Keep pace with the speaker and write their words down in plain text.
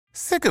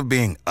Sick of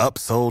being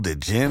upsold at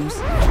gyms?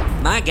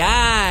 My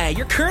guy,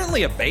 you're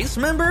currently a base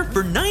member?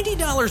 For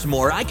 $90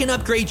 more, I can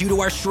upgrade you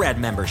to our Shred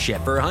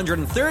membership. For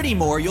 $130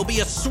 more, you'll be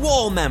a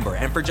Swole member.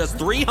 And for just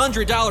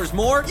 $300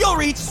 more, you'll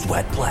reach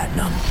Sweat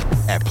Platinum.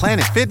 At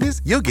Planet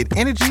Fitness, you'll get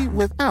energy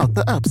without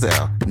the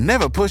upsell.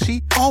 Never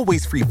pushy,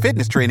 always free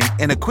fitness training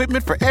and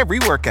equipment for every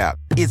workout.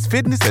 It's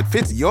fitness that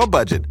fits your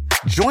budget.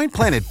 Join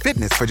Planet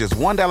Fitness for just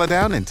 $1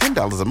 down and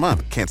 $10 a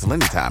month. Cancel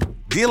anytime.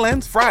 Deal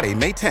ends Friday,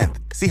 May 10th.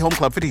 See Home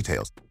Club for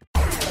details.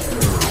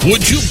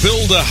 Would you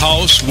build a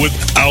house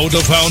without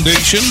a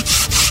foundation?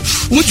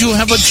 Would you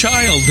have a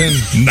child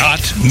and not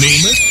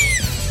name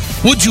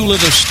it? Would you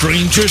let a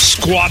stranger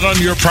squat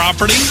on your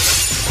property?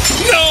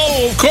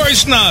 No, of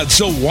course not.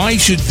 So why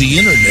should the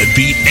internet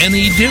be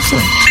any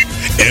different?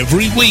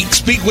 Every week,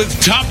 speak with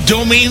top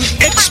domain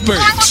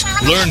experts.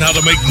 Learn how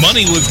to make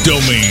money with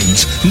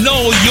domains.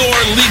 Know your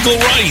legal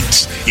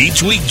rights.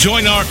 Each week,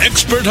 join our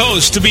expert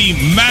host to be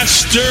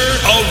master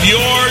of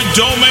your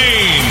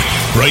domain.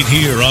 Right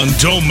here on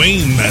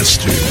Domain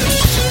Masters.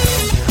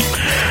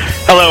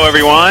 Hello,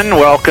 everyone.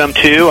 Welcome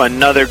to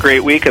another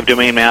great week of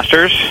Domain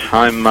Masters.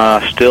 I'm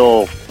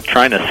still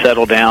trying to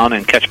settle down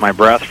and catch my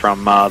breath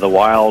from the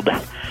wild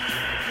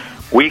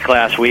week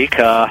last week,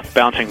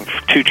 bouncing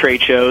 2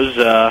 trade shows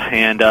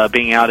and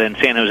being out in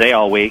San Jose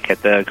all week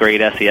at the great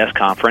SES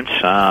conference.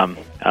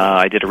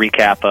 I did a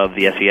recap of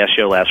the SES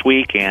show last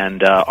week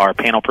and our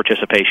panel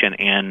participation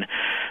in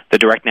the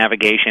direct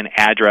navigation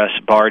address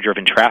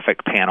bar-driven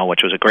traffic panel,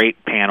 which was a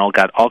great panel,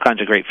 got all kinds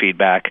of great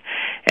feedback,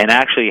 and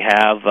actually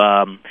have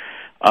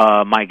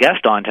my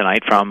guest on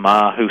tonight from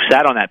who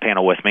sat on that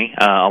panel with me,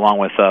 along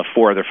with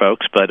 4 other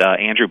folks. But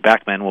Andrew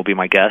Beckman will be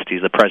my guest.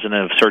 He's the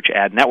president of Search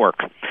Ad Network,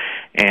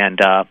 and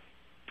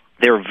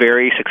they're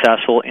very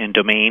successful in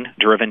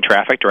domain-driven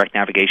traffic, direct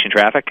navigation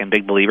traffic, and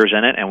big believers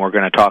in it. And we're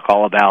going to talk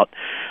all about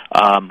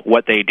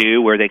what they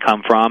do, where they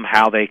come from,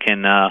 how they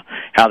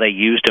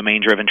use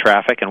domain-driven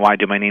traffic, and why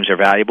domain names are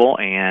valuable,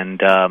 and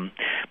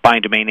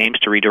buying domain names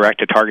to redirect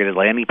to targeted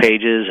landing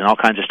pages, and all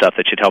kinds of stuff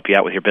that should help you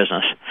out with your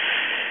business.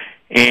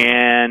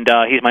 And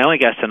he's my only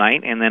guest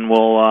tonight, and then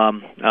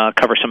we'll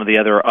cover some of the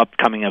other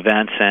upcoming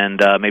events and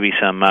maybe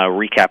some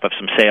recap of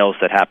some sales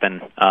that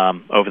happened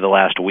over the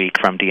last week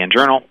from DN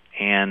Journal,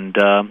 and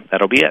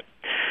that'll be it.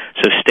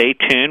 So stay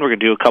tuned. We're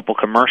going to do a couple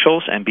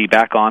commercials and be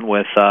back on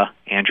with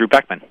Andrew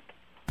Beckman.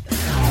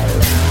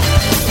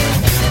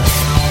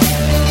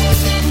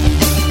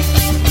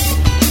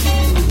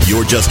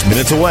 You're just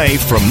minutes away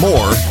from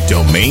more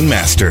Domain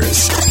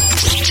Masters.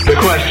 The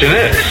question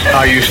is,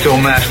 are you still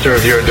master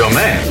of your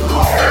domain?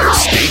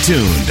 Stay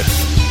tuned.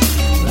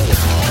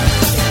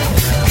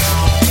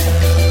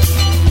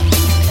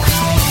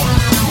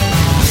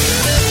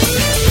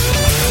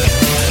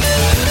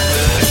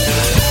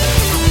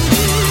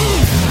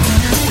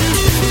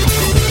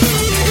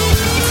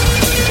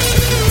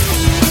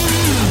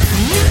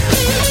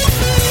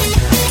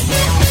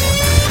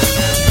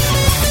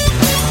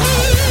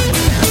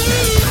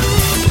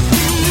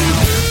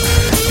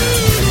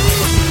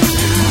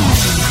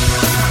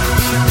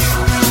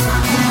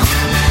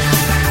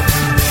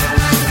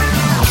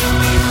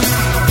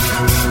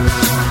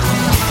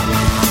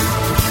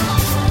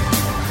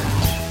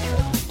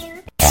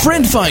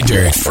 Friend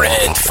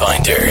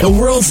Finder. The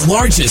world's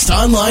largest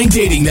online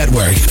dating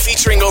network.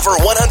 Featuring over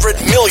 100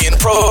 million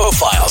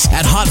profiles.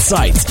 At hot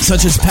sites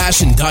such as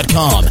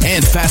Passion.com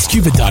and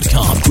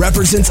FastCupid.com.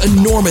 Represents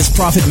enormous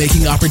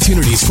profit-making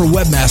opportunities for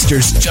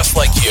webmasters just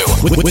like you.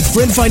 With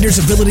Friend Finder's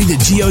ability to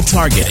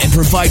geo-target and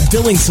provide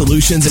billing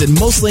solutions in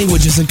most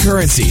languages and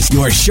currencies,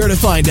 you are sure to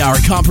find our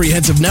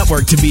comprehensive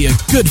network to be a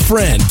good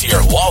friend to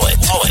your wallet.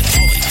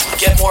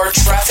 Get more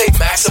traffic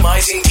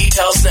maximizing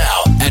details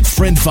now at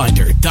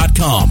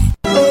FriendFinder.com.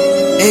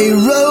 A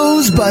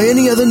rose by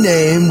any other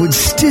name would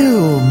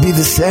still be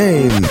the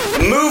same.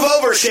 Move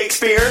over,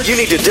 Shakespeare. You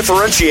need to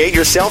differentiate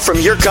yourself from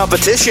your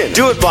competition.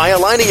 Do it by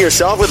aligning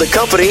yourself with a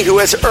company who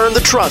has earned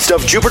the trust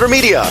of Jupiter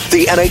Media,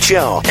 the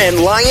NHL, and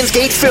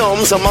Lionsgate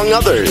Films, among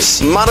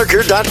others.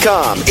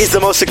 Moniker.com is the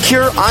most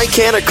secure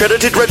ICANN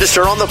accredited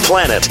register on the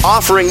planet,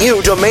 offering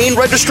you domain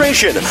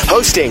registration,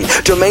 hosting,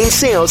 domain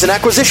sales, and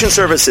acquisition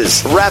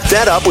services. Wrap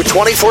that up with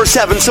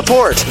 24/7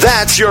 support.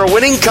 That's your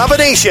winning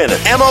combination.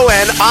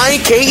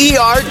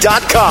 MONIKER.com.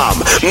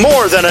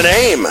 More than a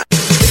name.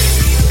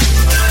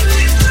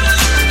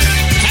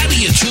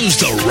 Choose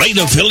the right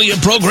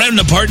affiliate program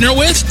to partner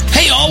with?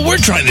 Hey, all we're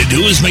trying to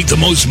do is make the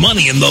most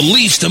money in the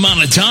least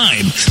amount of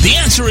time. The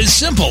answer is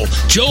simple.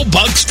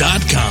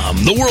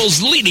 JoeBucks.com, the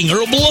world's leading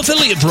herbal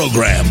affiliate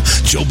program.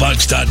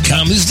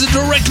 JoeBucks.com is the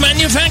direct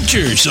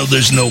manufacturer, so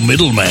there's no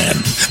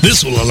middleman.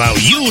 This will allow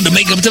you to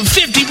make up to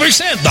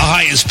 50% the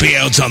highest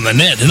payouts on the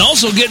net and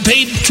also get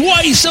paid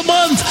twice a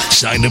month.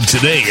 Sign up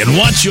today and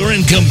watch your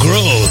income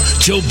grow.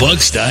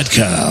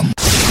 JoeBucks.com.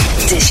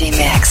 Dishy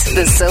Mix,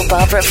 the soap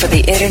opera for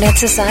the Internet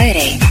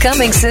Society.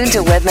 Coming soon to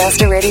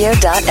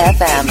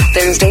webmasterradio.fm.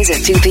 Thursdays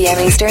at 2 p.m.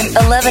 Eastern,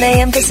 11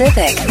 a.m.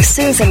 Pacific.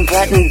 Susan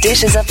Breton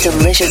dishes up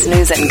delicious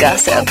news and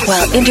gossip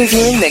while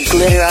interviewing the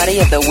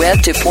glitterati of the Web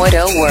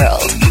 2.0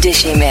 world.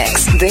 Dishy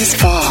Mix, this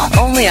fall,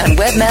 only on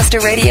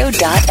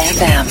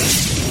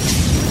webmasterradio.fm.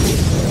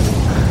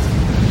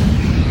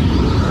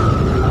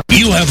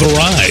 You have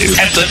arrived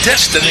at the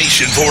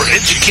destination for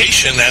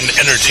education and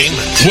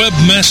entertainment.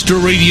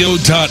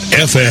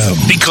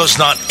 Webmasterradio.fm. Because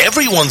not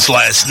everyone's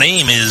last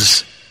name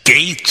is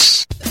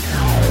Gates.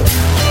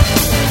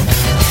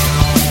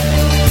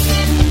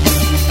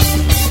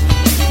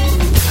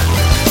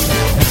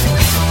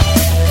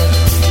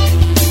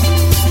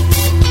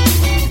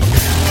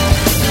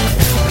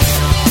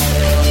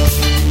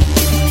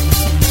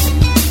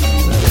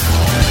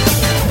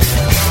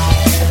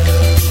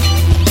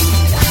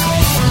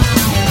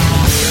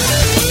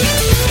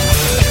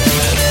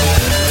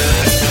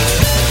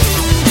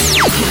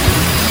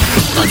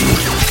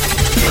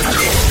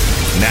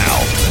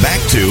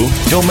 To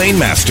Domain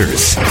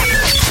Masters.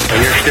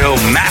 You're still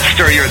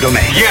master of your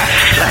domain.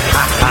 Yes,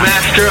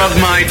 master of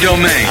my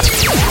domain.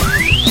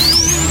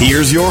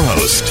 Here's your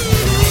host.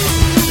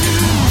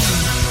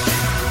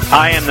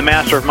 I am the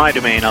master of my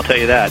domain, I'll tell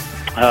you that.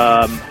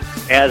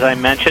 As I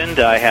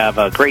mentioned, I have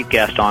a great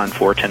guest on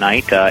for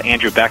tonight,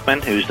 Andrew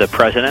Beckman, who's the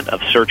president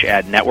of Search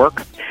Ad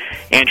Network.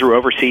 Andrew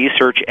oversees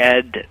Search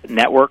Ad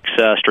Network's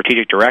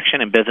strategic direction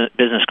and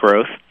business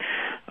growth.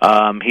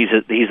 He's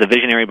the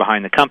visionary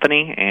behind the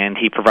company, and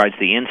he provides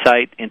the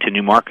insight into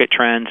new market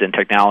trends and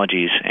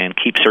technologies and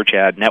keeps Search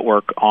Ad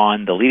Network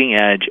on the leading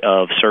edge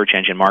of search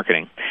engine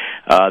marketing.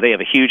 They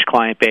have a huge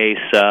client base.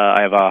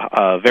 I have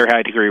a very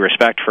high degree of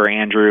respect for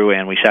Andrew,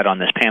 and we sat on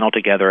this panel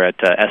together at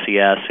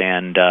SES,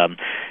 and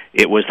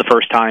it was the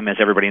first time, as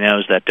everybody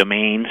knows, that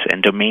domains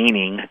and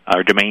domaining,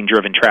 or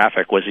domain-driven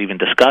traffic, was even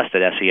discussed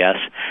at SES.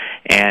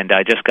 And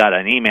I just got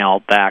an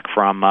email back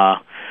from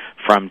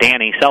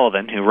Danny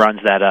Sullivan, who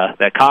runs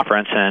that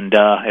conference, and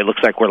it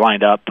looks like we're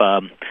lined up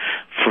to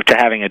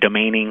having a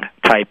domaining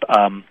type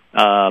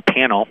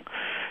panel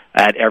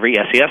at every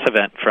SES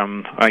event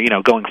from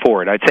going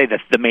forward. I'd say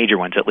that's the major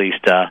ones, at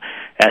least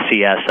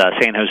SES,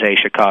 San Jose,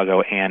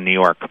 Chicago, and New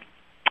York.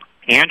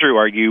 Andrew,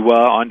 are you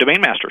on Domain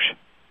Masters?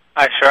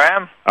 I sure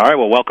am. All right,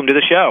 well, welcome to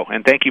the show,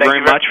 and thank you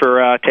very much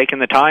for taking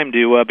the time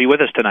to be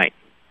with us tonight.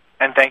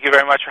 And thank you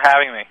very much for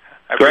having me.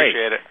 I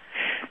appreciate it.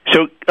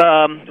 So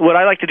what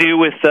I like to do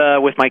with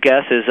my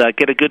guests is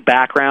get a good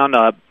background,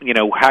 how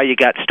you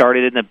got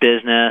started in the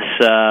business,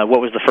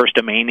 what was the first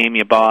domain name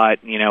you bought,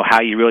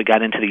 how you really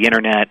got into the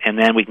Internet, and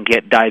then we can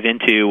dive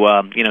into,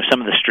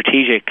 some of the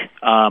strategic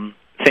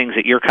things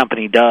that your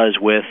company does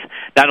with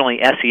not only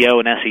SEO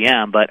and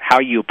SEM, but how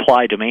you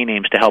apply domain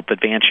names to help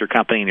advance your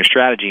company and your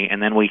strategy,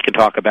 and then we can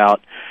talk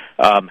about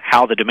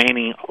how the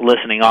domain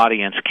listening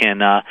audience can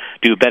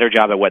do a better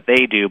job at what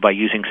they do by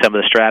using some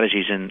of the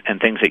strategies and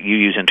things that you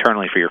use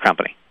internally for your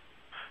company.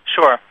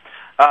 Sure.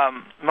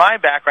 My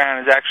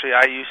background is actually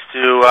I used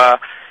to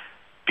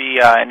be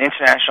an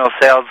international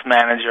sales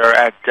manager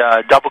at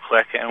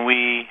DoubleClick, and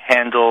we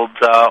handled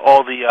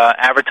all the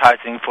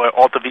advertising for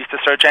Alta Vista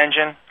search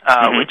engine,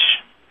 which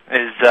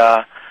is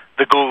the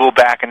Google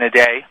back in the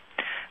day.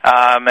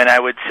 And I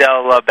would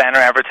sell banner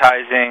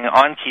advertising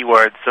on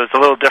keywords, so it's a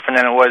little different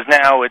than it was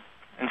now.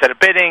 Instead of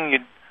bidding,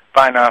 you'd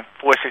find a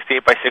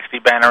 468 by 60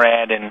 banner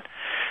ad, and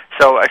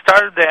so I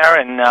started there,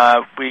 and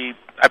I've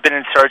been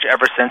in search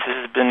ever since. This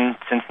has been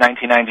since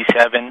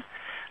 1997.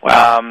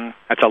 Wow,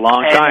 that's a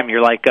long time.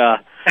 You're like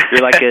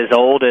as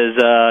old as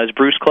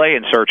Bruce Clay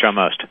in search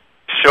almost.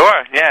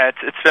 Sure, yeah,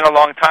 it's been a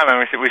long time. I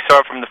mean, we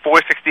started from the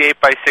 468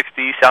 by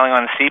 60, selling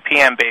on a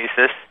CPM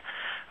basis.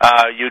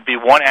 You'd be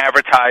one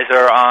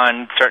advertiser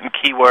on certain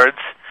keywords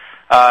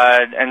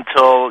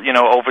until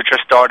Overture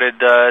started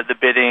the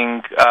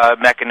bidding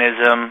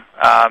mechanism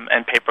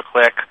and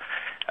pay-per-click.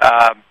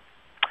 So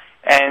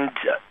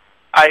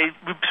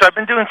I've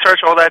been doing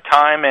search all that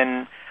time,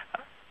 and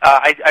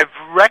I've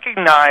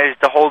recognized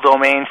the whole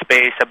domain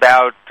space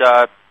about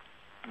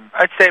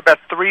I'd say about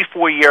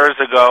 3-4 years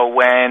ago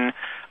when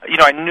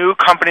I knew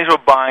companies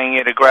were buying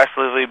it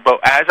aggressively, but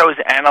as I was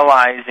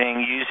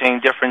analyzing using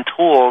different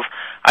tools,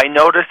 I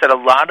noticed that a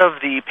lot of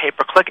the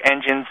pay-per-click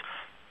engines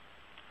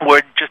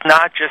were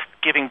not just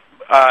placing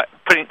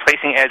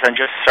ads on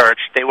just search.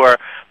 They were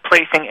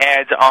placing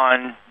ads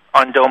on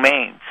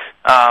domains,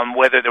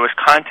 whether there was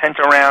content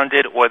around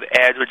it or the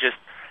ads were just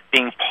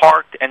being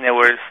parked and there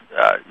was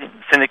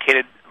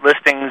syndicated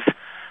listings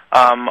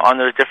on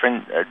those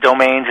different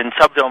domains and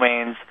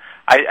subdomains.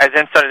 I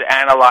then started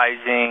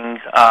analyzing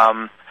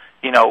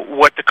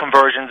what the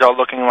conversions are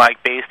looking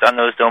like based on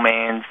those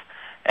domains,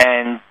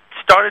 and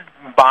started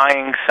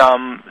buying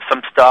some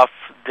stuff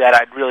that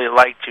I'd really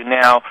like to.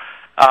 Now,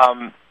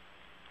 as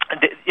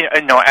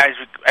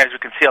we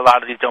can see, a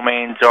lot of these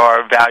domains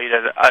are valued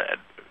at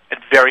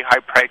very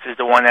high prices.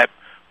 The one that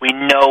we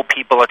know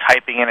people are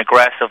typing in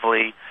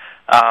aggressively,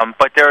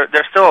 but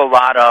there's still a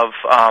lot of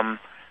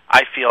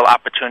I feel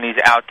opportunities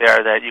out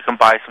there that you can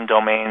buy some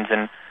domains,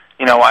 and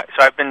So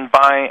I've been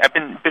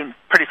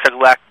pretty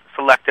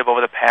selective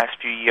over the past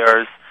few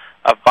years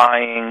of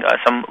buying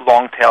some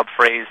long-tailed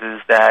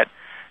phrases that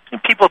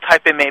people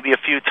type in maybe a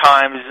few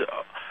times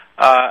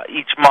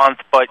each month,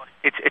 but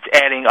it's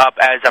adding up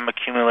as I'm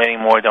accumulating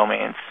more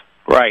domains.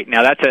 Right.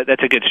 Now that's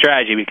a good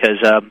strategy because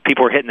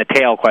people are hitting the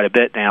tail quite a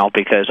bit now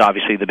because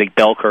obviously the big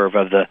bell curve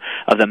of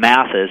the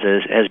masses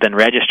has been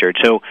registered.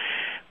 So,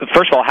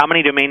 first of all, how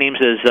many domain names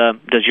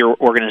does your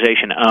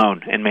organization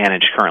own and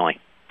manage currently?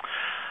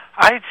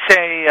 I'd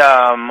say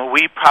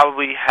we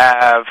probably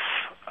have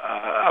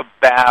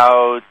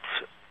about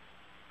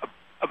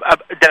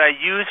that I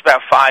use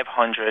about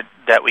 500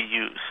 that we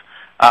use,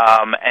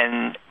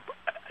 and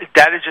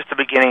that is just the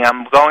beginning.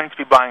 I'm going to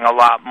be buying a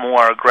lot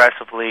more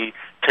aggressively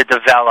to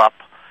develop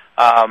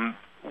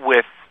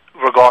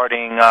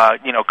regarding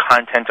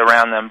content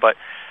around them, but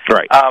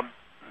right.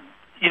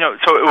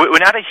 So we're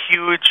not a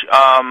huge,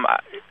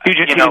 not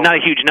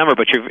a huge number,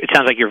 but it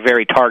sounds like you're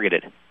very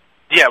targeted.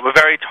 Yeah, we're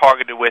very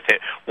targeted with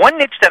it. One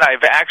niche that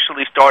I've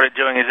actually started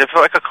doing is if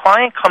like a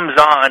client comes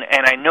on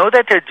and I know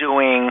that they're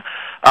doing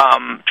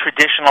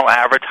traditional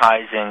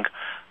advertising,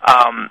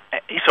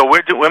 so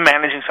we're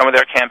managing some of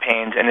their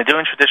campaigns and they're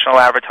doing traditional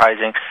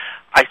advertising.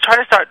 I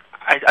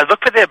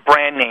look for their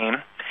brand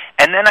name,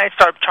 and then I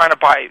start trying to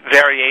buy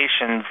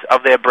variations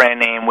of their brand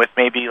name with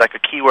maybe like a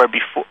keyword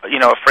before,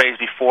 a phrase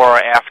before or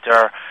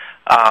after,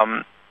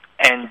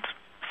 and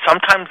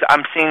sometimes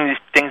I'm seeing these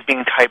things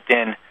being typed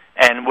in,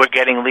 and we're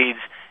getting leads.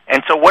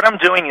 And so what I'm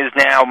doing is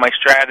now my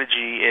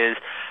strategy is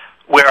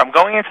where I'm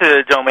going into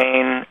the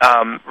domain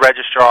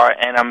registrar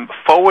and I'm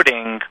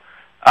forwarding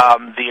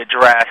the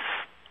address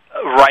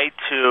right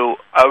to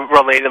a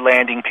related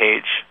landing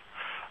page.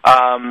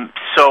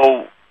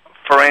 So,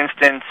 for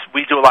instance,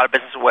 we do a lot of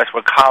business with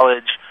Westwood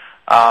College,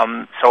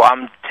 so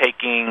I'm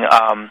taking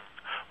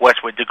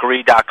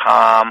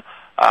WestwoodDegree.com,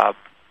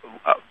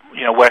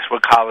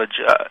 Westwood College,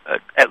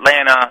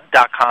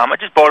 Atlanta.com. I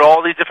just bought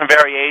all these different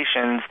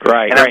variations.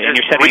 Right, and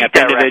you're setting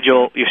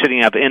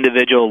up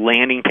individual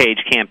landing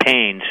page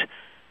campaigns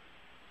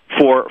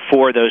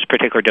for those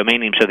particular domain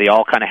names, so they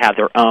all kind of have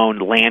their own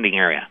landing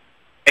area.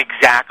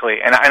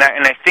 Exactly, and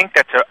I think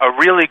that's a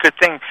really good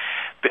thing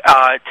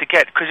to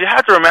get, because you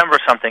have to remember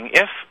something.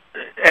 If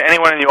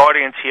anyone in the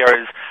audience here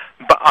is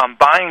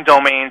buying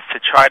domains to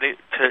try to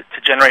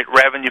generate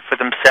revenue for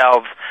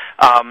themselves,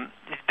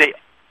 they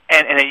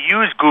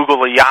use Google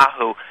or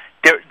Yahoo,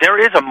 there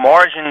is a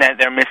margin that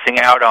they're missing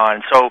out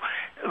on. So,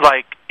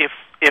 like if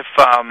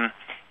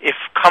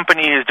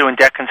company is doing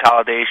debt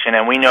consolidation,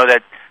 and we know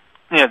that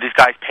these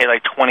guys pay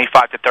like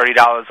 $25 to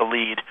 $30 a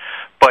lead,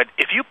 but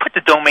if you put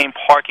the domain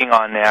parking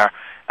on there,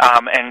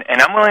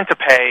 and I'm willing to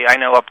pay, I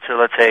know up to,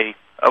 let's say,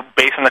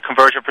 based on the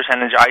conversion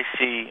percentage I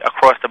see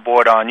across the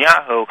board on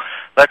Yahoo,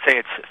 let's say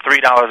it's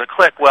 $3 a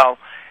click. Well,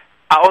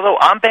 although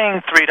I'm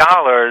paying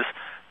 $3,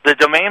 the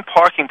domain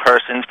parking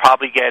person's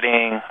probably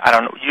getting, I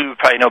don't know, you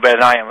probably know better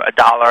than I am, $1,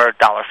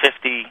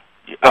 $1.50.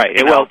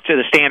 Right. Well, to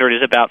the standard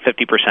is about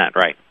 50%,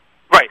 right?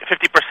 Right,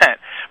 50%.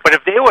 But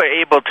if they were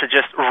able to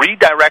just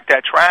redirect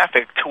that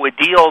traffic to a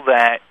deal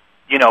that,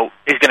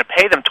 is going to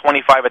pay them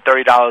 $25 or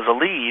 $30 a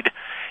lead,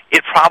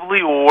 it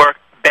probably will work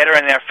better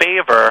in their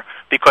favor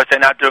because they're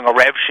not doing a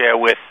rev share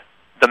with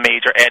the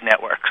major ad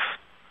networks.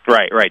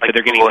 Right. Like so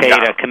they're getting paid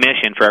a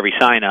commission for every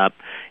sign-up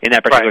in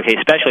that particular case,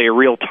 especially a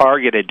real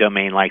targeted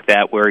domain like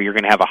that where you're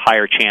going to have a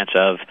higher chance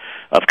of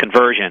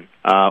conversion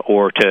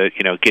or to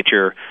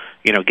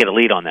get a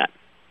lead on that.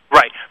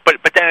 Right,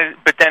 but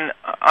then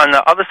on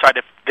the other side,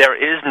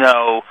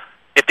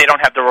 if they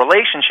don't have the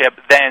relationship,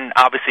 then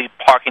obviously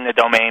parking the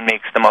domain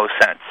makes the most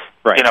sense.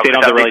 Right, if they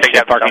don't have the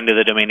relationship, parking to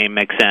the domain name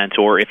makes sense,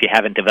 or if you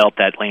haven't developed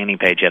that landing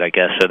page yet, I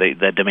guess, so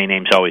the domain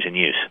name's always in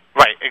use.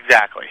 Right,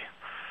 exactly.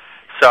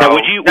 So now,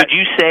 would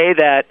you say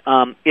that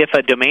if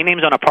a domain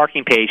name's on a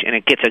parking page and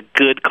it gets a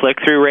good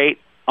click-through rate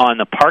on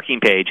the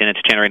parking page and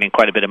it's generating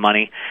quite a bit of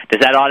money,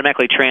 does that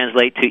automatically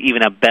translate to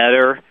even a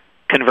better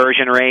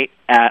conversion rate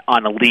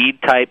on a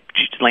lead type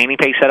landing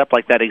page setup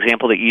like that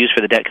example that you used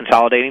for the debt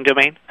consolidating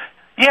domain?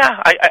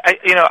 Yeah,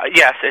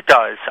 yes, it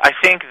does. I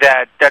think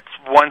that's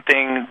one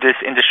thing this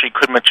industry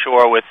could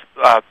mature with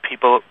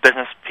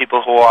business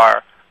people who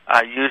are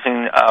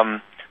using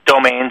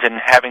domains and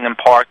having them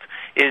parked,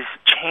 is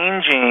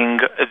changing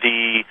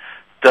the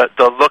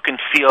look and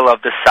feel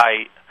of the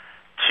site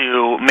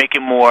to make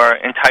it more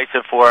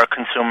enticing for a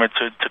consumer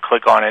to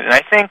click on it. And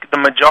I think the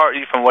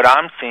majority, from what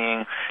I'm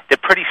seeing, they're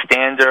pretty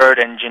standard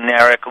and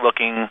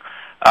generic-looking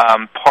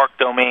park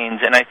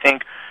domains. And I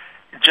think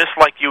just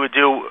like you would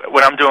do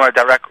when I'm doing a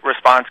direct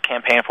response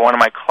campaign for one of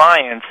my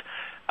clients,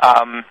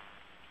 I'm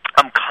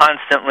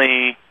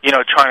constantly,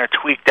 trying to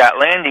tweak that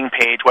landing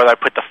page, whether I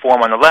put the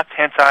form on the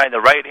left-hand side,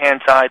 the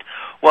right-hand side.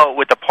 Well,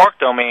 with the park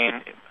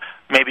domain,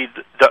 maybe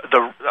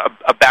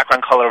a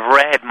background color of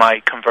red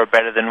might convert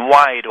better than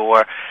white,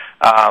 or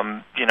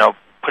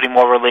putting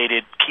more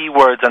related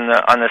keywords on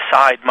the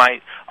side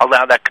might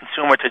allow that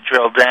consumer to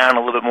drill down a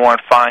little bit more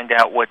and find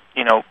out what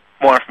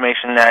more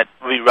information that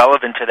would be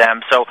relevant to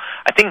them. So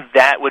I think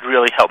that would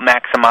really help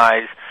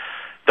maximize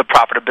the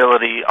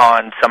profitability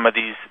on some of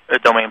these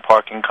domain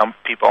parking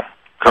companies.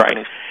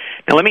 Right.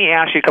 Now, let me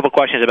ask you a couple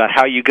questions about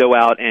how you go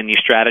out and you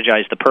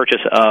strategize the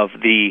purchase of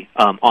the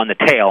on the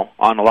tail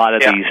on a lot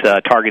of these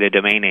targeted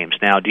domain names.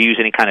 Now, do you use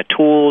any kind of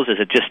tools? Is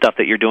it just stuff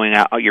that you're doing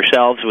out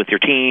yourselves with your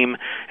team?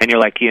 And you're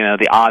like,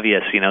 the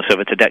obvious, so if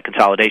it's a debt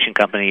consolidation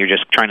company, you're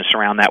just trying to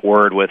surround that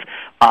word with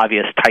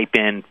obvious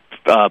type-in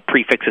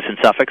prefixes and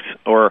suffixes,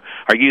 or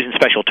are you using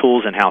special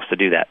tools in-house to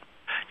do that?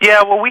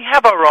 Yeah, well, we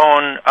have our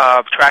own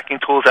tracking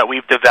tools that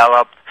we've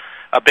developed,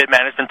 a bid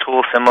management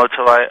tool similar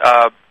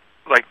to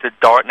like the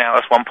Dart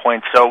Analyst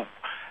 1.0. So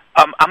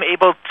I'm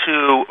able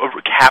to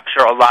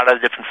capture a lot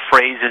of different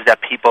phrases that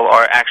people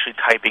are actually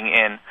typing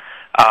in.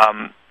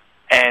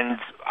 And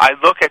I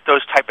look at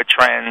those type of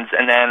trends,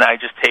 and then I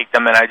just take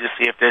them and I just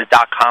see if there's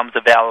 .coms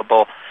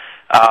available.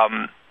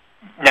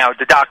 Now,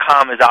 the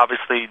 .com is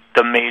obviously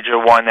the major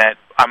one that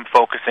I'm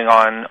focusing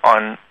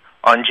on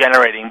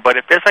generating. But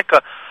if there's like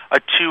a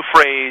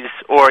two-phrase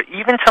or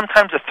even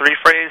sometimes a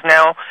three-phrase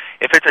now,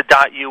 if it's a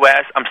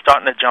 .us, I'm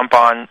starting to jump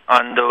on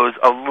those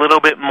a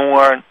little bit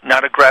more,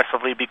 not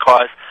aggressively,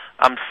 because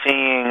I'm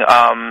seeing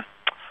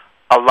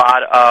a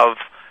lot of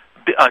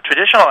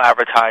traditional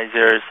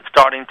advertisers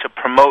starting to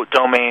promote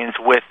domains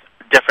with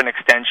different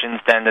extensions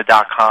than the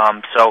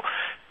 .com. So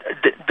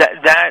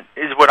that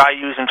is what I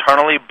use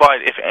internally,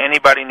 but if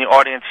anybody in the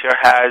audience here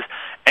has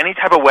any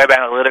type of web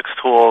analytics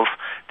tools,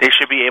 they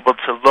should be able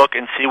to look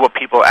and see what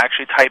people are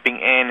actually typing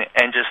in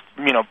and just,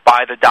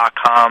 buy the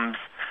 .coms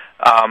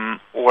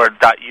or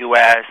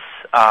 .us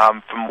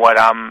from what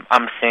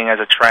I'm seeing as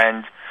a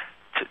trend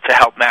to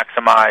help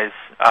maximize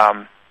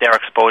their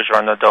exposure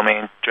on the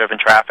domain-driven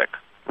traffic.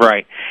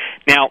 Right.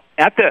 Now,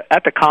 at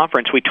the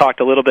conference, we talked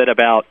a little bit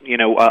about,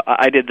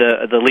 I did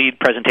the lead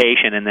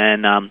presentation, and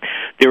then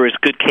there was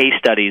good case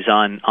studies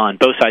on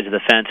both sides of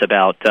the fence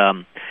about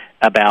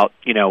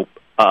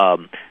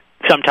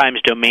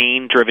sometimes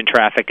domain-driven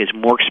traffic is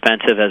more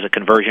expensive as a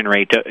conversion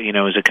rate,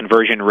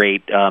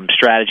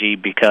 strategy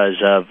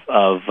because of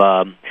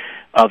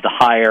the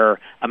higher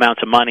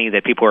amounts of money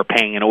that people are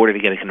paying in order to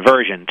get a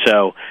conversion.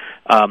 So,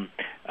 the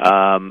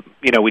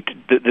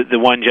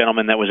one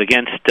gentleman that was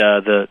against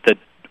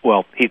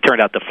he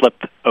turned out to flip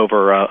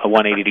over a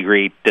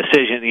 180-degree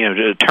decision,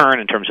 to turn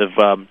in terms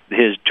of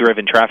his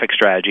driven traffic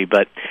strategy.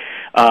 But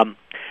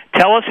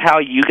tell us how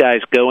you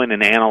guys go in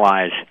and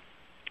analyze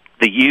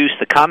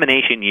the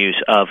combination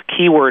use of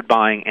keyword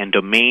buying and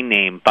domain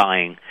name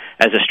buying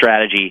as a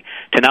strategy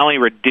to not only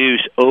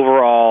reduce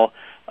overall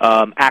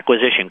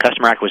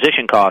customer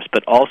acquisition costs,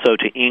 but also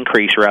to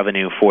increase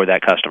revenue for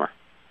that customer.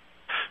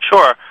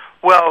 Sure.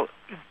 Well,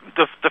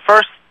 the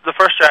first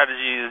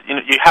strategy is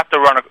you have to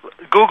run.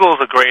 Google's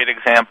a great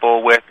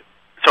example with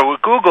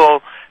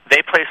Google,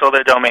 they place all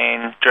their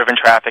domain-driven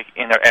traffic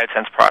in their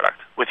AdSense product.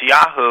 With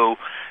Yahoo,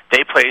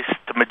 they place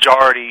the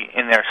majority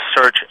in their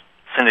search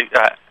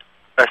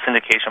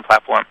syndication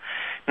platform.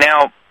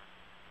 Now,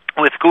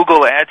 with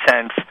Google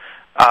AdSense,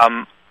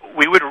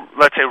 we would,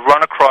 let's say,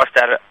 run across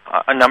that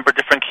a number of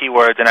different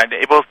keywords, and I'd be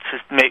able to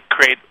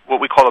create what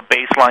we call a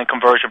baseline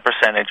conversion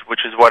percentage,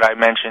 which is what I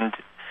mentioned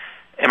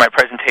in my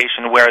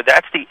presentation, where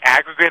that's the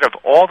aggregate of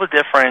all the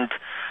different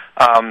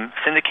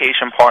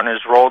syndication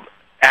partners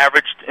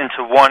averaged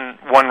into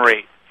one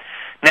rate.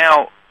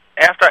 Now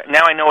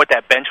I know what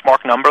that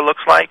benchmark number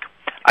looks like.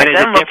 And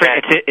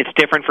it's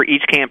different for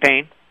each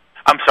campaign?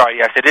 I'm sorry,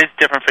 yes, it is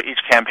different for each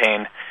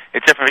campaign.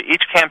 It's different for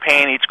each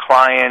campaign, each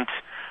client,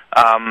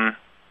 and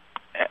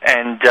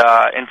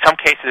in some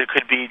cases it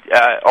could be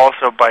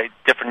also by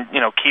different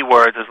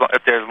keywords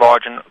if there's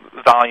large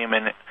volume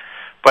in it.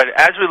 But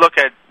as we look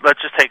at,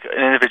 let's just take an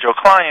individual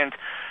client,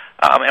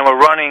 and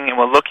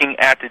we're looking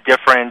at the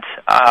different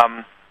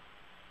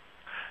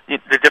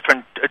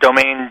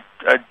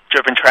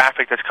domain-driven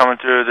traffic that's coming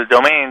through the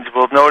domains,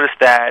 we'll notice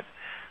that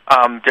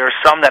there are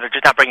some that are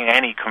just not bringing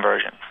any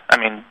conversions. I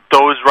mean,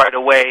 those right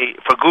away,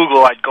 for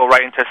Google, I'd go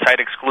right into site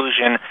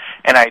exclusion,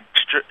 and I'd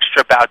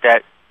strip out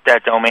that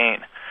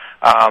domain.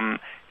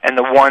 And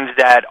the ones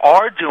that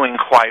are doing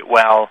quite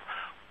well,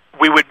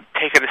 we would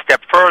take it a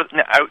step further.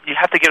 You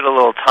have to give it a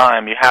little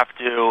time. You have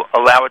to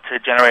allow it to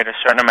generate a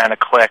certain amount of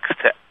clicks.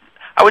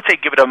 I would say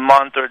give it a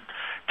month or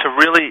to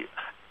really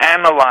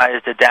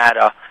analyze the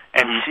data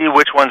and see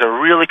which ones are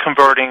really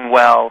converting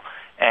well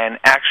and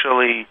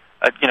actually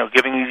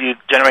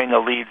generating the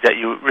leads that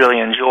you really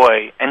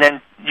enjoy. And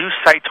then use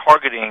site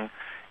targeting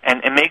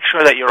and make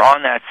sure that you're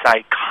on that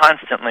site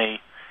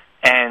constantly.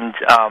 And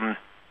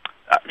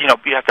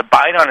you have to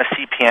buy it on a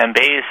CPM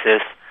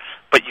basis,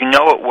 but you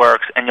know it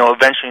works, and you'll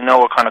eventually know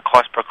what kind of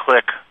cost per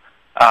click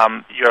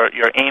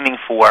you're aiming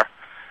for.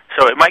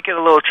 So it might get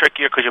a little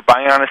trickier because you're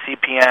buying on a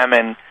CPM,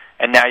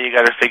 and now you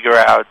got to figure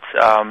out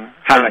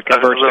how that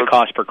converts the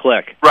cost per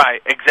click.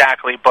 Right,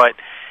 exactly. But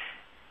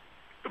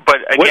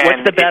again,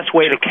 what's the best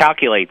way to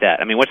calculate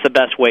that? I mean, what's the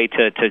best way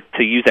to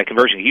use that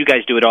conversion? You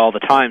guys do it all the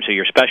time, so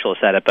you're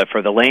specialists at it. But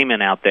for the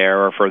layman out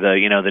there, or for the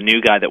the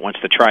new guy that wants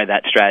to try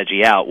that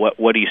strategy out,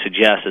 what do you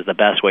suggest is the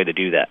best way to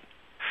do that?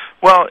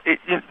 Well,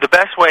 the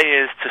best way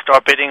is to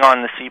start bidding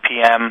on the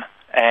CPM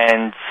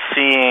and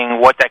seeing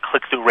what that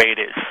click-through rate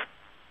is.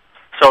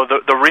 So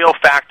the real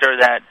factor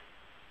that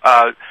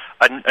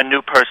a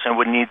new person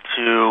would need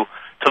to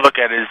look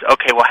at is,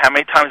 okay, well, how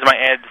many times am I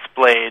ad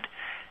displayed,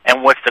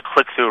 and what's the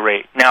click-through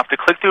rate? Now, if the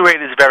click-through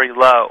rate is very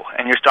low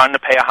and you're starting to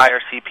pay a higher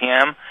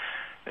CPM,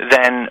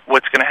 then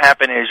what's going to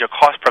happen is your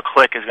cost per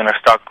click is going to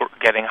start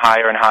getting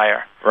higher and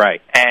higher.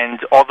 Right. And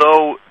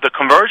although the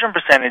conversion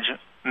percentage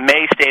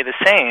may stay the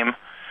same,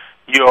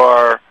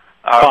 your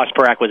cost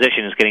per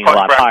acquisition is getting a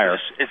lot higher.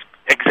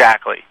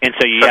 Exactly. And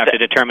so you have to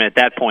determine at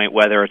that point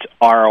whether it's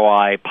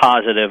ROI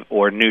positive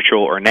or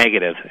neutral or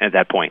negative at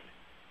that point.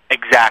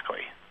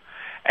 Exactly.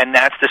 And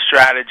that's the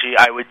strategy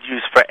I would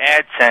use for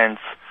AdSense.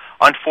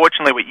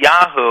 Unfortunately, with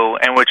Yahoo,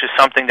 and which is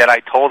something that I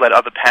told that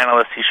other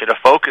panelists he should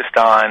have focused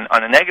on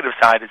the negative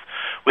side, is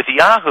with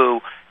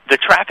Yahoo, the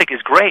traffic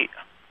is great.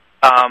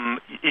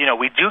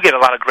 We do get a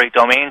lot of great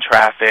domain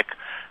traffic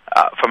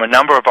from a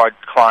number of our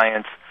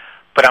clients,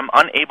 but I'm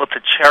unable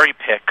to cherry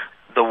pick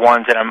the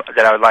ones that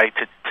I would like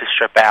to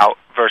strip out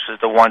versus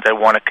the ones I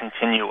want to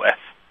continue with.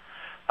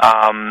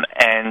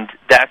 And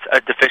that's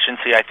a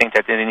deficiency I think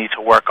that they need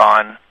to work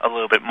on a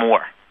little bit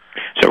more.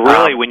 So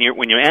really, when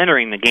you're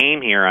entering the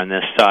game here on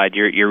this side,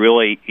 you're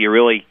really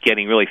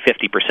getting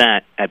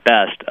 50% at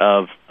best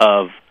of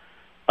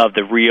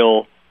the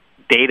real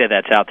data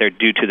that's out there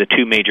due to the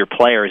two major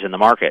players in the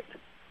market.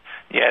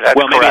 Yeah, that's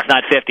well, maybe correct. It's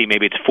not 50,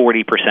 maybe it's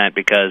 40%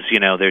 because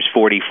there's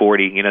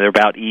 40-40. They're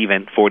about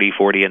even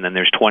 40-40, and then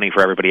there's 20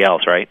 for everybody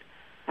else, right?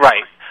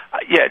 Right.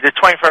 Yeah, there's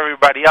 20 for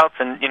everybody else,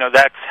 and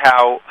that's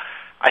how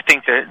I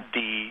think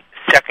the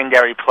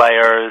secondary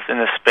players in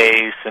the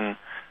space and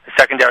the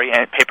secondary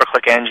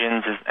pay-per-click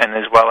engines, and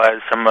as well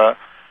as some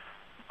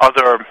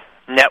other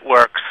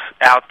networks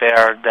out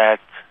there that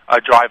are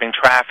driving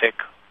traffic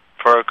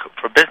for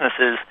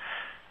businesses,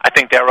 I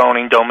think they're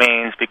owning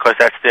domains because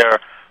that's their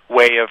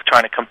way of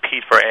trying to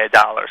compete for ad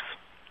dollars.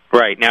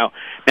 Right. Now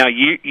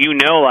you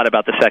know a lot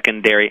about the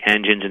secondary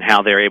engines and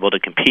how they're able to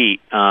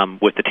compete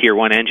with the Tier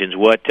 1 engines.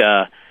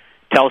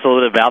 Tell us a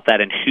little bit about that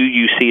and who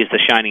you see as the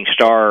shining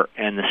star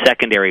in the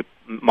secondary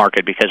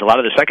market, because a lot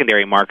of the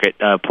secondary market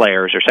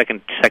players or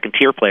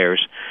second-tier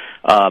players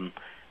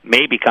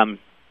may become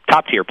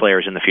top-tier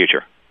players in the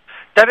future.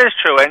 That is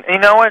true. And you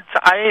know what?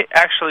 I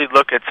actually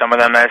look at some of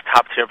them as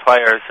top-tier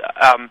players.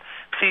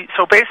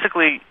 So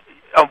basically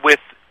with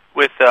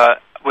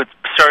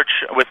search,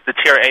 with the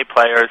Tier A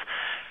players,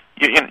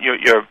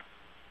 you're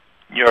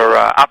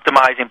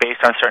optimizing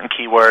based on certain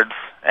keywords,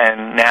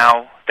 and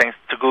now, thanks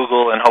to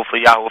Google and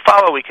hopefully Yahoo will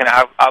follow, we can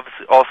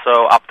obviously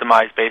also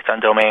optimize based on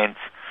domains.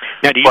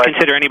 Now, do you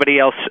consider anybody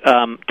else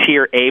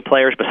Tier A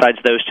players besides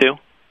those two?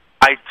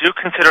 I do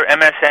consider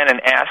MSN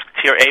and Ask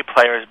Tier A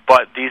players,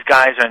 but these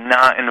guys are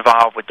not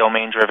involved with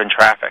domain-driven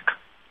traffic.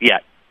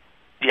 Yet.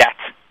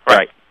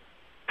 Right.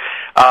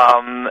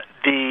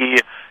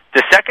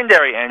 The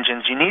secondary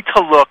engines, you need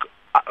to look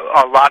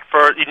a lot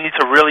for. You need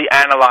to really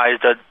analyze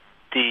their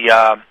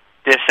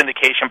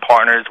syndication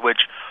partners, which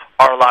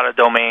are a lot of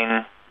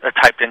domain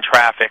typed-in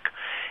traffic.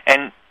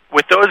 And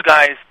with those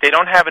guys, they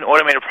don't have an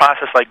automated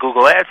process like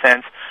Google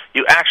AdSense.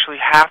 You actually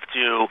have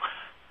to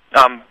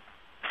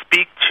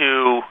speak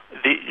to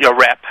your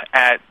rep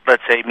at,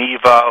 let's say,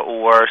 Miva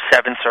or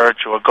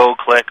 7Search or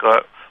GoClick,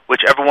 or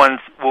whichever ones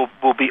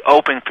will be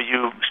open for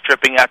you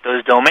stripping out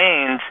those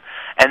domains.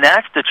 And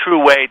that's the true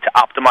way to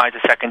optimize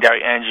the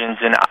secondary engines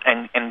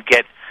and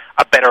get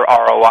a better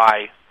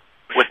ROI.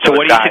 So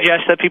what do you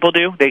suggest that people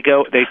do? They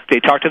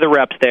talk to the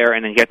reps there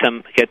and then get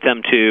them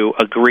to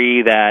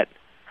agree that.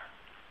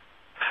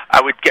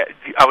 I would get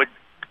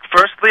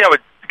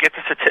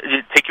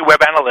take your web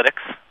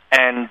analytics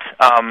and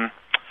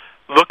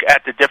look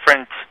at the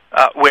different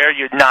where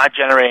you're not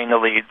generating the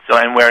leads,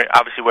 and where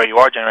obviously you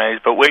are generating,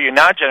 but where you're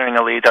not generating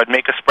the leads, I would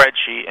make a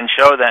spreadsheet and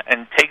show that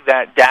and take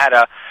that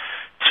data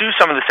to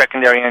some of the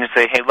secondary engines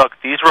and say, hey, look,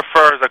 these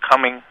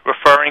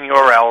referring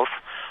URLs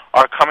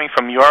are coming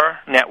from your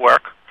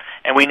network,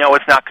 and we know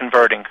it's not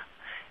converting.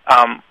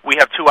 We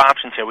have two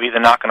options here. We're either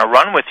not going to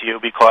run with you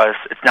because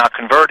it's not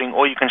converting,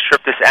 or you can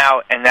strip this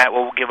out, and that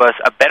will give us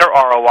a better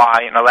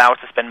ROI and allow us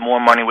to spend more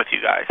money with you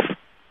guys.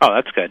 Oh,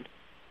 that's good.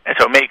 And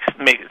so it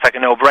it's like a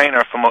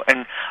no-brainer.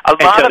 And so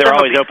they're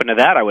always open to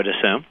that, I would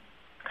assume.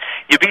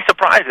 You'd be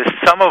surprised. There's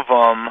some of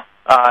them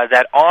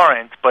that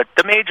aren't, but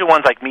the major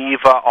ones like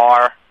Miva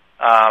are.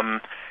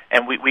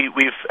 And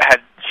we've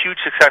had huge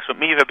success with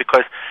Miva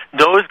because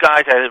those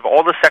guys, out of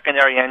all the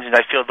secondary engines,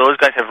 I feel those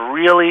guys have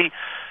really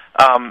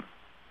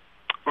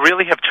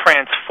have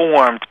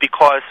transformed,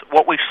 because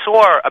what we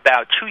saw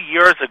about 2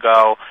 years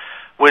ago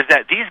was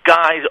that these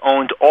guys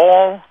owned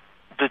all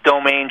the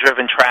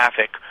domain-driven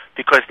traffic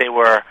because they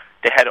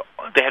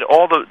had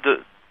all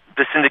the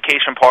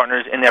syndication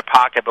partners in their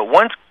pocket. But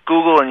once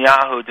Google and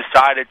Yahoo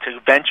decided to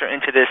venture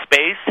into this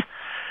space,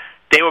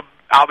 they were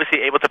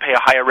obviously able to pay a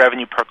higher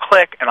revenue per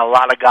click, and a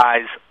lot of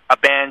guys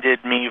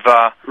abandoned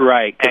Miva.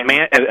 Right.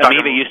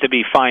 Miva used to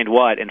be Find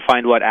What, and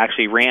Find What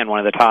actually ran one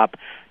of the top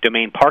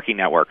domain parking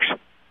networks.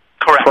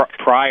 Correct.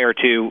 Prior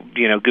to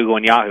Google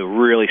and Yahoo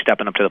really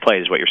stepping up to the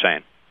plate, is what you're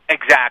saying.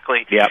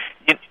 Exactly. Yep.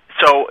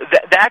 So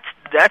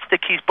that's the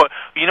keys. But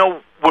you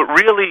know what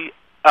really,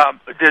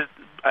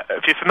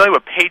 if you're familiar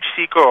with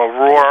PageSeeker or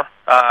Roar,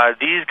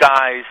 these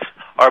guys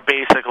are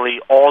basically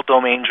all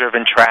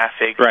domain-driven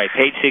traffic. Right.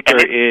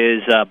 PageSeeker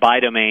is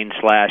ByDomain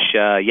 /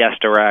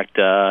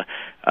 YesDirect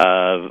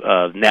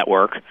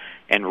network,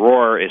 and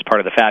Roar is part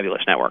of the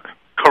Fabulous network.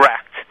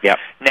 Correct. Yep.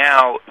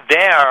 Now,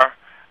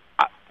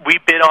 we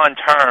bid on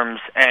terms,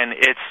 and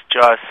it's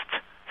just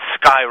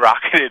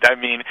skyrocketed. I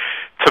mean,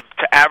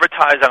 to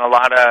advertise on a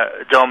lot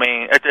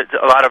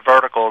of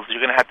verticals, you're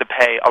going to have to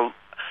pay a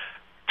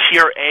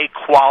tier A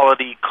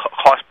quality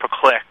cost per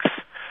clicks,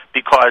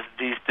 because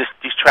these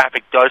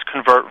traffic does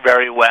convert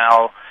very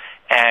well,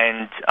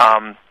 and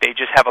they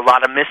just have a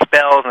lot of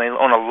misspells, and they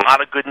own a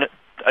lot of good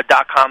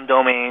 .com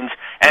domains,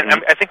 and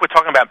I think we're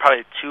talking about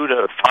probably 200,000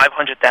 to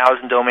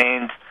 500,000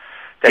 domains.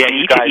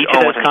 Each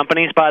of those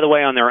companies, by the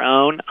way, on their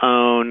own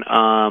own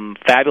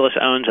Fabulous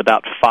owns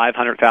about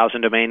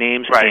 500,000 domain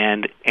names, right.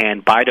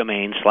 and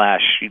ByDomain / now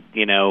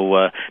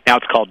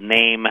it's called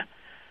Name.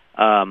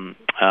 I'll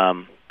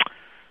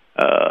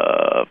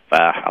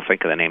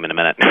think of the name in a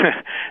minute.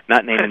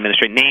 Not Name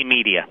Administration. Name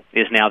Media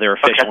is now their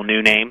official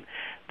new name.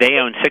 They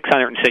own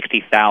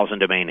 660,000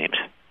 domain names.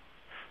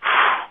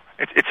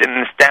 It's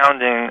an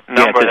astounding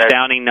number. Yeah, it's an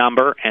astounding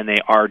number, and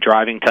they are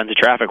driving tons of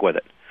traffic with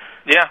it.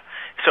 Yeah.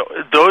 So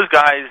those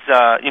guys,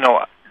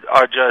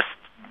 are just.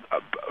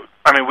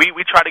 I mean,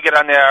 we try to get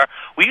on there.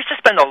 We used to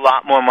spend a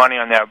lot more money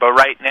on there, but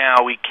right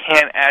now we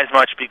can't as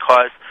much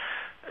because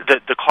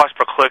the cost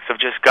per clicks have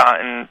just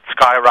gotten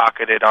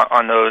skyrocketed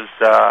on those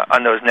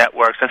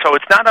networks, and so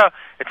it's not a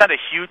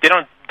huge. They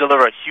don't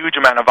deliver a huge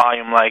amount of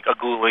volume like a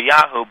Google or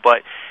Yahoo,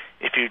 but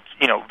if you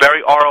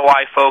very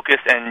ROI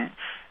focused, and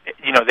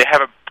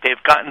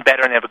they've gotten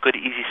better, and they have a good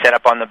easy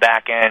setup on the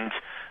back end,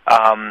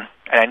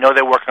 and I know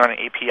they're working on an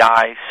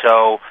API,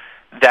 so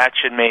that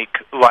should make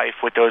life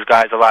with those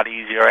guys a lot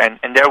easier, and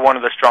they're one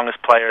of the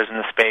strongest players in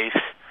the space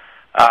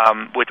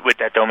with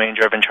that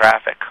domain-driven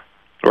traffic.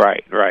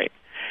 Right.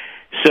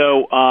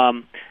 So I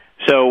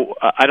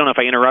don't know if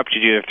I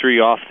interrupted you or threw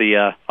you off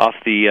the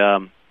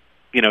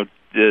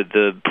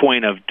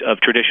point of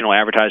traditional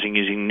advertising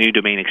using new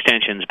domain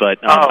extensions, but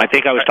I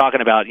think I was talking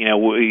about you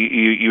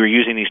were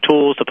using these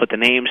tools to put the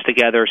names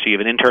together, so you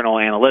have an internal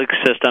analytics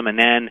system, and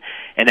then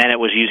it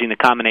was using the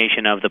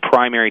combination of the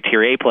primary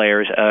tier A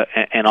players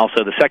and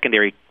also the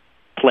secondary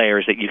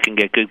players that you can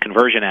get good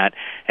conversion at,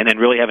 and then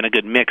really having a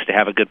good mix to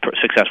have a good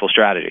successful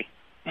strategy.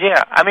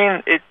 Yeah, I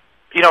mean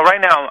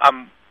right now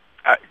I'm.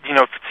 A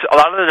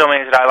lot of the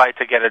domains that I like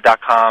to get at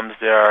 .coms,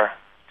 they're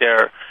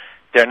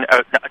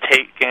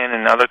taken,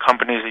 and other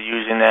companies are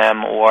using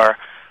them, or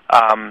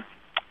other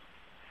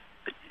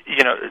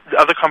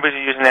companies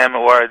are using them,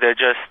 or they're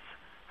just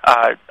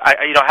I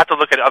have to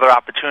look at other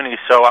opportunities.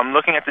 So I'm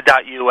looking at the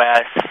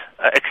 .us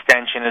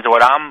extension is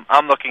what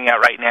I'm looking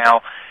at right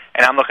now,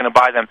 and I'm looking to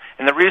buy them.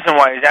 And the reason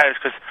why is that is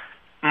because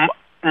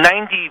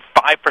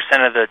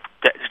 95% of the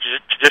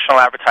traditional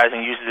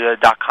advertising uses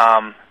the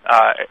 .com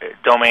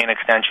domain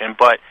extension,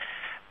 but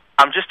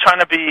I'm just trying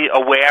to be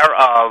aware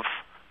of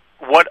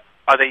what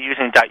are they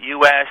using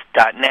 .us,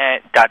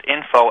 .net,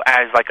 .info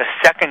as like a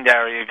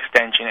secondary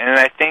extension. And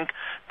I think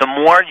the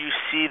more you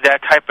see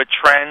that type of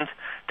trend,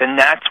 then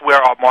that's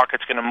where our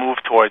market's going to move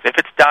towards. If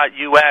it's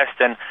 .us,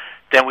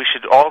 then we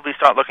should all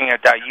start looking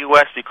at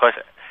 .us, because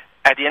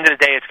at the end of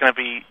the day, it's going to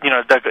be,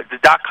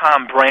 the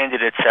 .com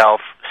branded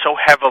itself so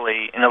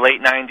heavily in the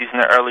late 90s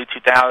and the early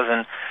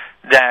 2000s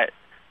that,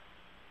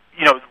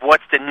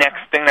 what's the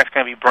next thing that's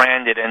going to be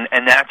branded?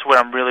 And that's what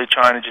I'm really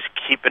trying to just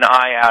keep an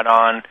eye out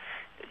on,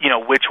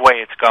 which way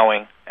it's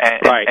going.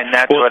 And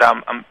that's what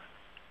I'm...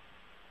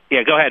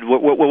 Yeah, go ahead.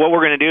 What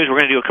we're going to do is we're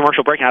going to do a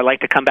commercial break, and I'd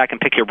like to come back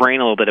and pick your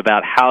brain a little bit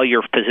about how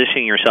you're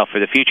positioning yourself for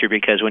the future,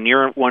 because when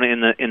you're one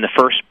in the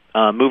first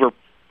mover,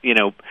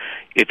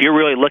 if you're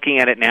really looking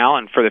at it now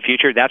and for the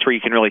future, that's where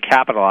you can really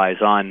capitalize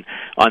on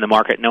the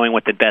market, knowing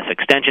what the best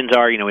extensions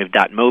are. We have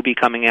 .mobi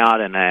coming out,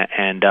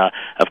 and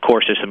of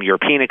course there's some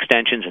European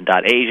extensions and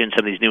 .Asia and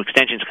some of these new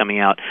extensions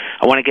coming out.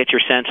 I want to get your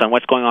sense on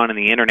what's going on in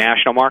the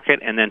international market,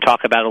 and then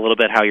talk about a little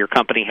bit how your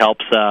company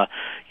helps,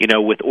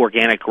 with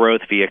organic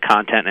growth via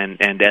content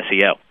and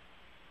SEO.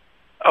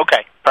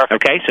 Okay,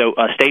 perfect. Okay, so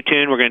stay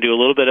tuned. We're going to do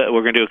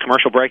we're going to do a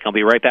commercial break. I'll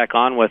be right back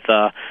on with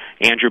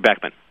Andrew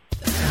Beckman.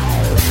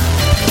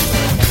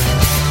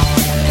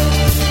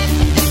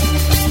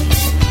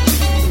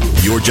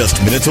 You're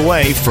just minutes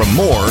away from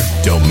more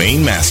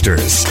Domain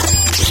Masters.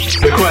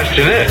 The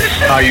question is,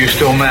 are you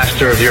still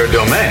master of your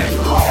domain?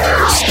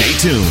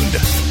 Stay tuned.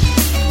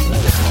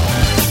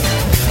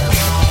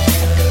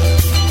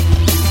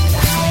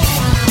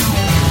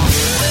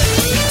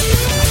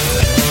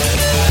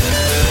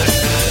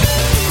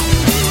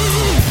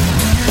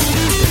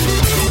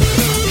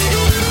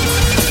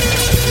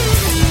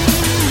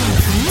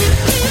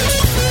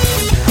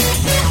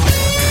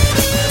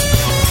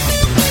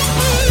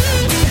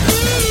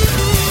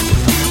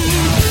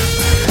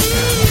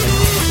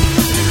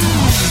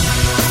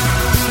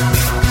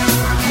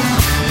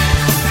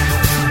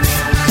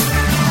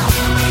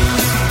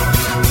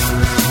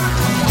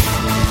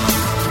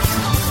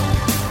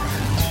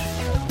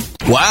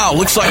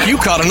 looks like you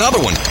caught another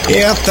one.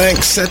 Yeah,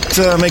 thanks. That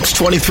makes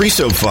 23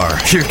 so far.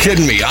 You're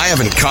kidding me. I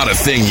haven't caught a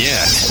thing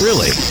yet.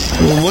 Really?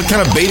 Well, what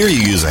kind of bait are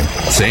you using?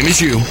 Same as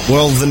you.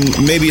 Well, then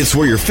maybe it's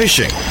where you're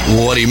fishing.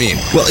 What do you mean?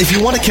 Well, if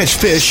you want to catch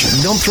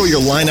fish, don't throw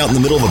your line out in the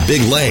middle of a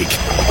big lake.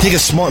 Take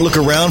a smart look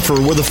around for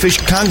where the fish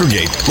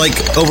congregate, like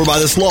over by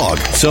this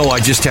log. So I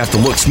just have to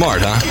look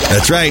smart, huh?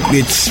 That's right.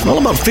 It's all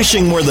about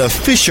fishing where the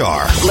fish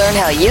are. Learn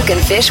how you can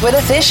fish where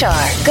the fish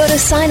are. Go to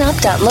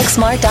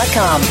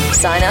signup.looksmart.com.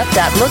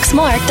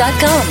 Signup.looksmart.com.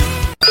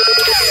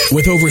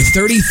 With over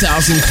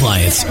 30,000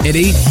 clients and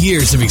 8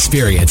 years of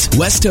experience,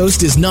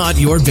 WestHost is not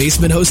your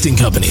basement hosting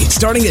company.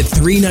 Starting at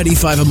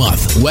 $3.95 a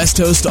month,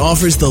 WestHost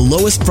offers the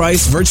lowest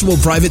price virtual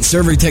private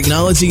server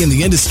technology in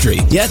the industry.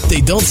 Yet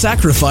they don't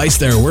sacrifice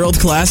their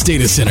world-class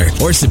data center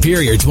or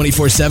superior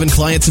 24/7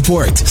 client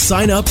support.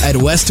 Sign up at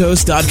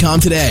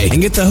westhost.com today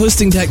and get the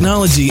hosting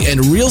technology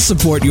and real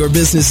support your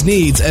business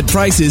needs at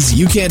prices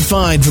you can't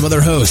find from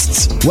other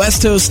hosts.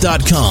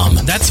 Westhost.com.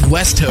 That's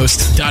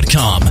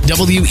westhost.com.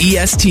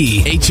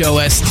 WESTHOST.com.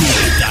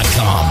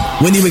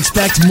 When you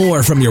expect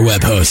more from your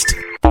web host.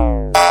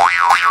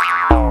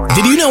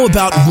 Did you know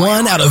about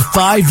 1 out of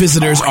 5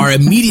 visitors are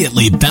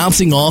immediately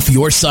bouncing off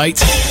your site?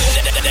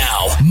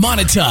 Now,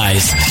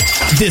 monetize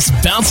this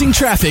bouncing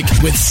traffic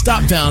with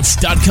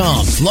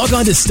StopBounce.com. Log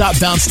on to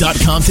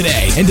StopBounce.com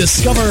today and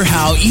discover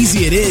how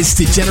easy it is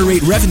to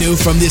generate revenue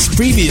from this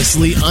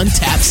previously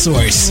untapped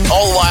source,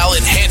 all while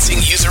enhancing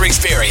user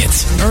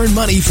experience. Earn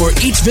money for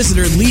each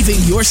visitor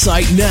leaving your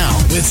site now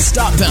with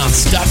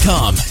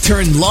StopBounce.com.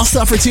 Turn lost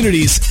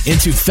opportunities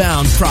into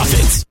found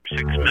profits.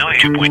 $6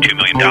 million, $2.2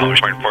 million,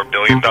 $0.4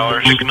 billion,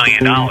 $6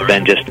 million.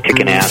 Ben just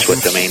kicking ass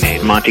with domain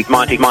name. Monty.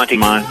 Monty.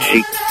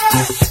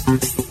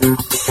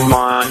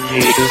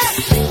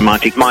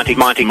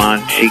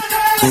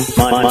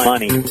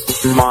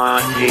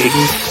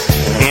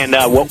 And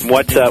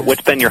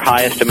what's been your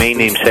highest domain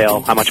name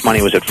sale? How much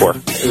money was it for?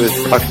 It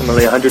was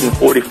approximately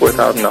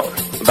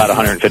 $144,000. About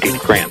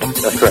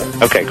 $150,000. That's correct.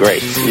 Okay,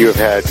 great. You have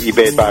had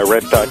eBay,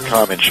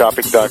 BuyRent.com, and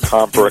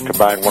Shopping.com for a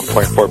combined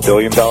 $1.4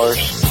 billion.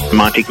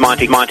 Monty.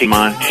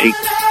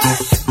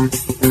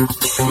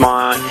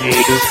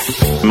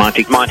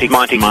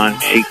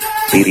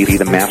 Be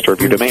the master of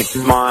your domain.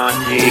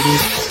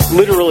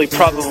 Literally,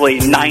 probably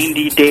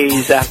 90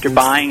 days after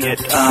buying it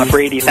for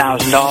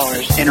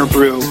 $80,000,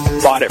 Interbrew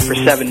bought it for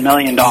 $7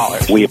 million.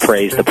 We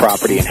appraised the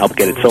property and helped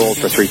get it sold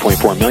for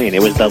 $3.4 million.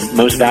 It was the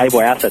most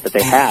valuable asset that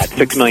they had.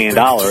 $6 million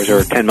or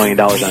 $10 million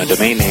on a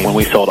domain name. When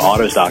we sold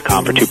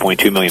Autos.com for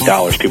 $2.2 million,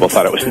 people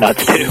thought it was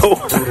nuts too.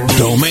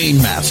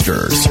 Domain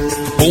Masters,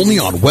 only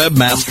on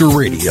Webmaster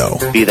Radio.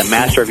 Be the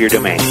master of your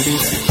domain.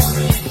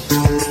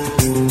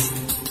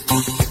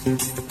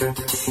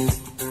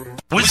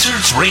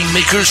 Wizards,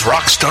 Rainmakers,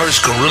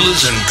 Rockstars,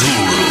 Gorillas, and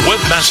Guru.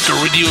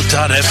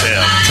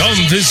 WebmasterRadio.fm. Come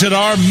visit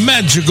our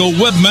magical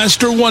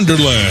Webmaster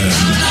Wonderland.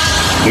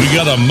 We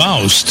got a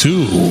mouse,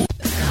 too.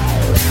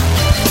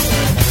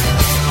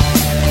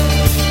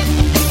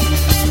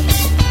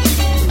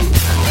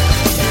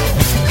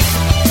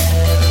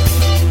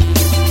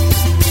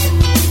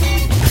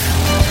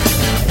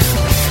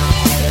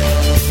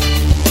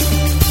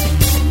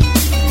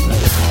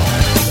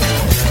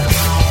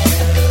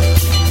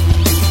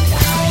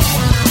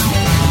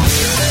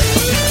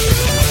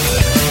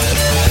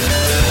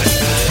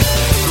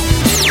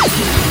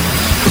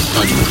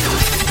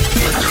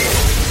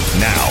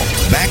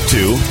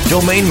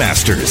 Domain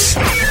Masters.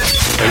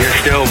 So you're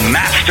still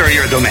master of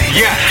your domain?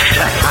 Yes.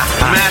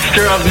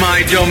 Master of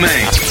my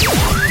domain.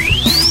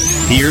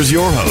 Here's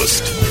your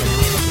host.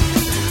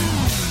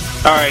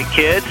 All right,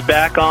 kids,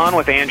 back on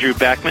with Andrew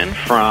Beckman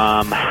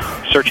from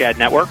Search Ad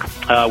Network.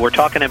 We're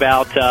talking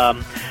about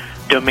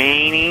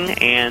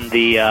domaining and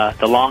the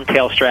long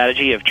tail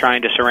strategy of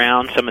trying to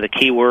surround some of the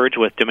keywords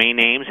with domain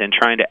names and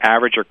trying to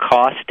average your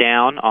costs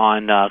down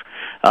on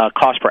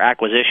cost per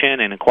acquisition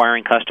and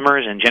acquiring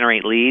customers and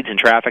generate leads and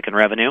traffic and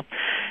revenue.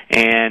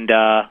 And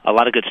a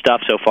lot of good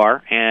stuff so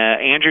far.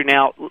 Andrew,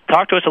 now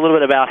talk to us a little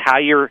bit about how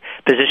you're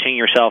positioning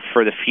yourself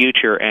for the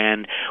future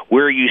and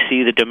where you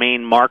see the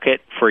domain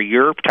market for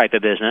your type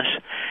of business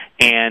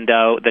and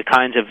the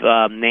kinds of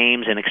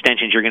names and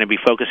extensions you're going to be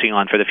focusing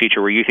on for the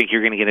future where you think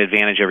you're going to get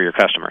advantage over your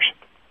customers.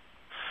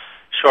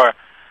 Sure.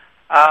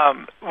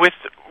 With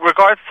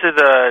regards to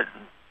the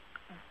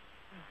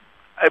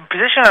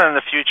position in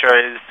the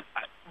future is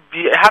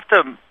you have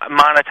to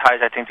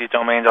monetize, I think, these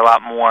domains a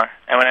lot more.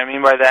 And what I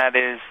mean by that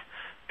is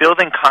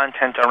building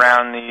content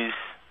around these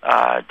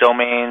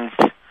domains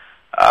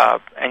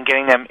and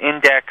getting them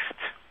indexed.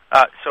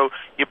 So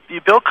you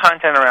build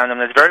content around them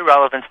that's very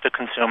relevant to the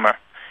consumer.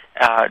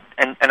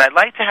 And I'd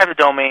like to have the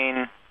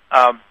domain,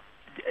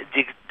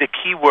 the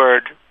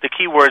keywords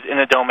in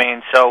the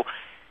domain. So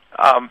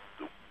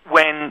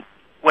when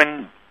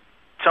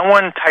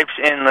someone types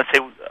in, let's say,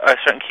 a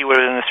certain keyword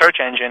in the search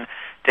engine,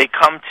 they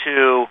come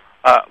to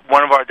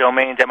one of our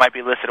domains that might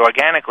be listed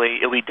organically.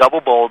 It'll be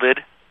double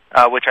bolded,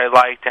 which I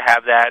like to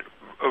have that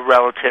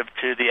relative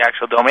to the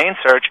actual domain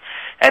search.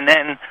 And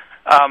then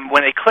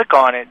when they click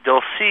on it,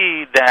 they'll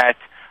see that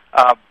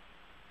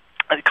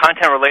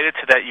content related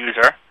to that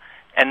user,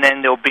 and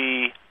then there'll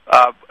be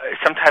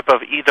some type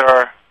of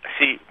either.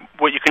 See,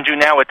 what you can do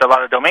now with a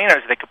lot of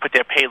domainers, they can put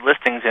their paid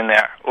listings in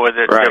there or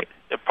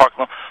the park.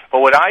 But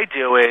what I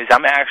do is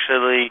I'm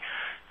actually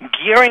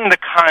gearing the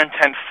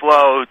content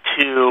flow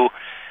to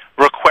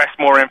request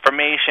more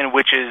information,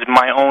 which is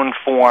my own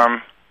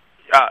form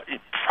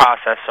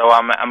process. So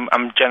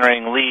I'm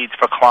generating leads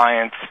for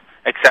clients,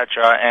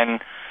 etc. And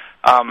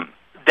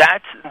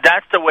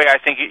that's the way I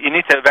think you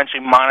need to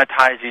eventually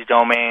monetize these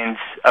domains.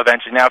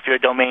 Eventually, now if you're a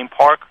domain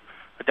parker,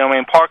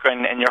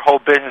 and your whole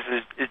business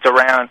is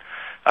around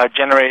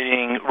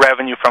generating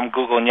revenue from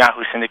Google and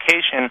Yahoo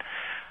syndication,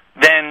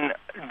 then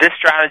this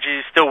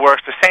strategy still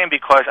works the same,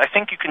 because I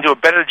think you can do a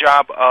better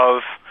job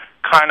of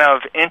kind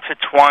of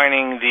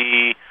intertwining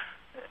the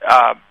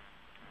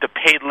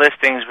paid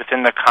listings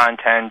within the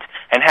content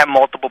and have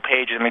multiple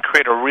pages. I mean,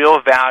 create a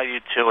real value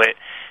to it.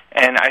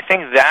 And I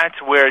think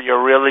that's where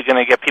you're really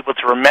going to get people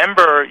to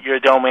remember your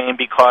domain,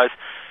 because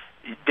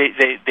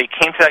they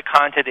came to that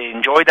content, they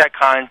enjoyed that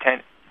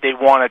content, they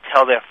want to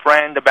tell their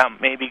friend about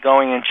maybe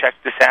going and check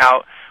this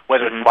out,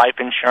 whether it's life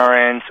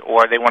insurance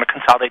or they want to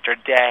consolidate their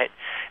debt,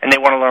 and they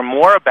want to learn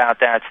more about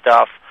that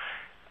stuff.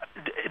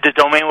 The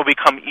domain will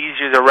become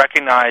easier to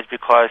recognize,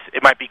 because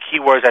it might be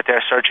keywords that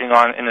they're searching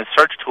on in the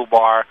search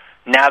toolbar.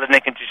 Now that they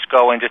can just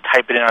go and just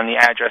type it in on the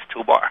address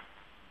toolbar.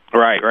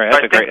 Right.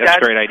 That's a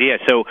great idea.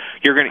 So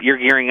you're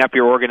gearing up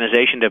your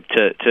organization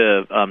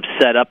to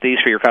set up these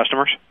for your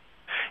customers?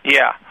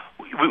 Yeah.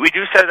 We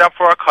do set it up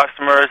for our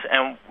customers,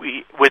 and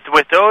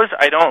with those,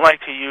 I don't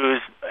like to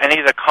use any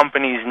of the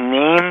company's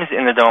names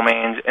in the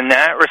domains. In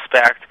that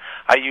respect,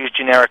 I use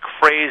generic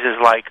phrases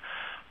like,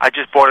 I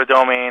just bought a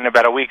domain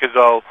about a week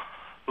ago,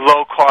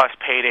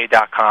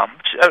 lowcostpayday.com.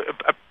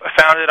 I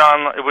found it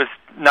on, it was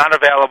not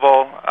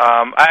available.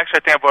 I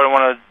think I bought it in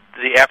one of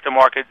the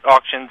aftermarket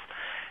auctions,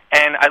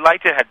 and I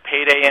liked it. It had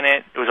payday in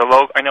it. It was a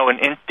low, I know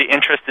the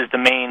interest is the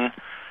main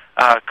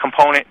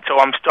component, so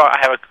I'm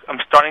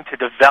starting to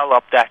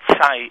develop that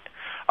site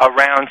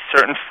around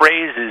certain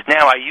phrases.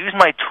 Now I use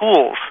my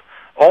tools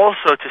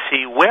also to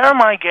see where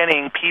am I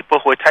getting people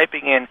who are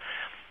typing in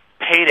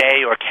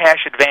payday or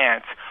cash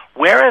advance.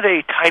 Where are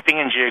they typing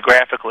in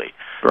geographically?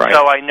 Right.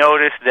 So I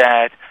noticed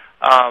that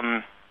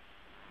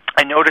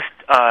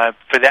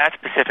for that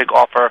specific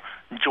offer,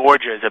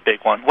 Georgia is a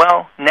big one.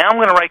 Well, now I'm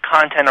going to write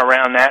content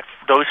around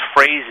those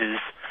phrases,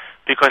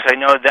 because I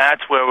know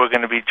that's where we're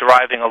going to be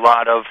driving a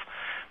lot of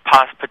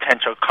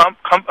potential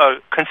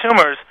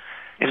consumers.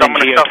 And then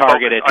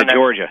geo-target it to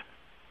Georgia.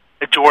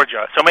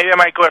 Georgia. So maybe I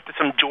might go after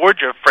some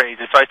Georgia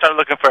phrases. So I started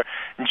looking for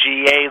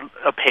GA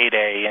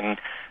payday, and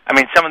I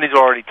mean some of these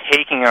are already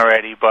taking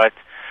already, but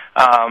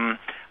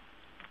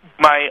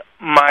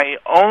my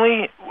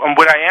only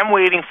what I am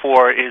waiting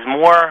for is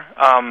more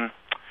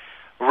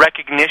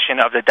recognition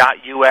of the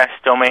 .us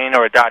domain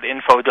or a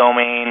 .info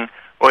domain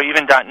or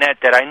even .net,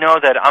 that I know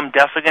that I'm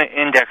definitely going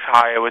to index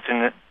higher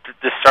within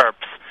the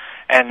SERPs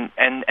and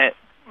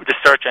the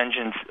search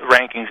engines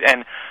rankings.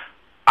 And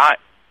I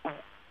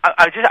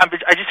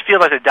just feel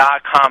like the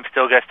 .com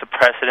still gets the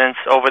precedence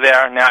over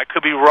there. Now I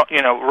could be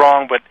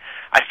wrong, but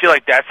I feel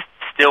like that's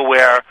still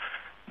where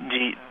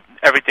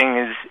everything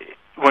is.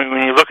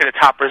 When you look at the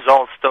top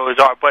results, those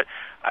are. But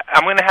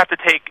I'm going to have to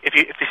take, if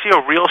you see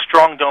a real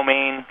strong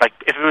domain, like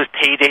if it was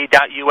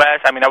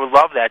payday.us, I mean, I would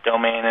love that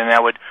domain, and I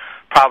would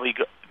probably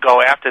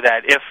go after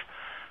that if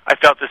I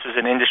felt this was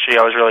an industry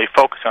I was really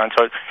focused on.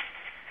 So,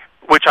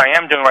 which I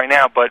am doing right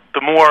now, but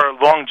the more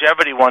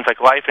longevity ones like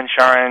life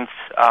insurance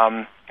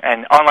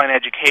and online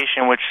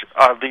education, which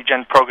are lead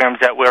gen programs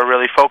that we're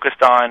really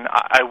focused on,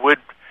 I would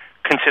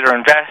consider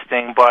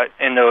investing, but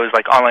in those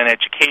like online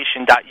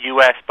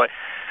education.us, but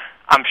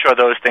I'm sure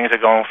those things are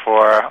going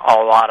for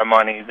a lot of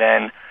money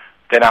than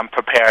I'm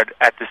prepared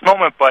at this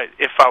moment. But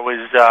if I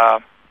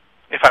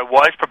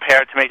was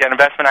prepared to make that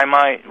investment,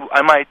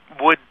 I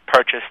would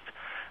purchase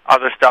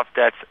other stuff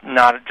that's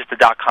not just the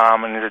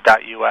 .com and the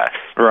 .us.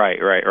 Right.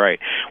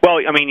 Well,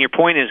 I mean, your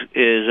point is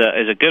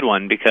a good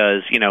one,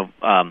 because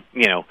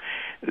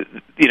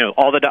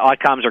all the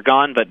 .coms are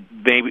gone, but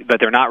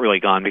they're not really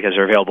gone, because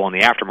they're available in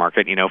the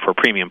aftermarket, for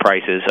premium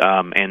prices,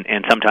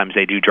 and sometimes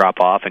they do drop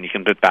off, and you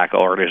can put back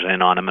orders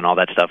in on them and all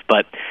that stuff.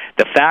 But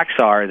the facts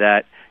are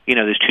that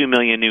there's 2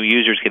 million new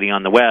users getting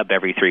on the web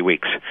every 3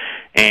 weeks,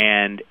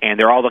 and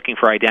they're all looking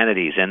for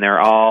identities, and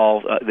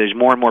there's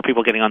more and more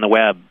people getting on the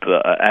web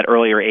at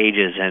earlier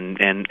ages, and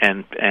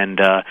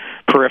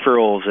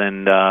peripherals,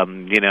 and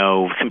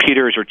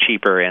computers are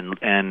cheaper,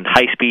 and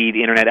high-speed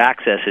internet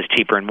access is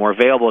cheaper and more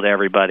available to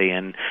everybody,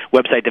 and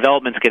website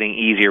development's getting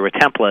easier with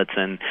templates,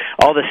 and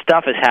all this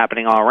stuff is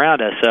happening all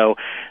around us. So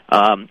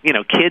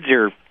kids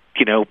are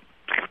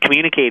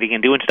communicating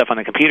and doing stuff on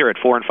the computer at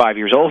 4 and 5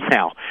 years old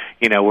now.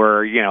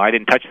 Where I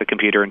didn't touch the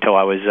computer until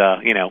I was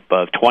in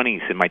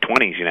my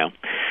 20s.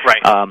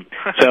 Right.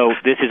 So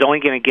this is only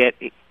going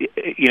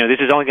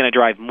to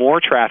drive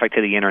more traffic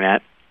to the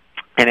internet.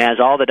 And as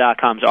all the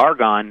 .coms are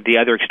gone, the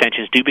other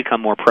extensions do become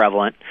more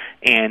prevalent,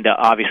 and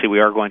obviously we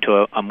are going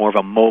to a more of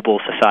a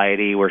mobile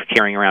society. We're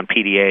carrying around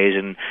PDAs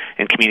and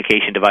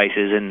communication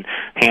devices and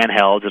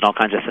handhelds and all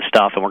kinds of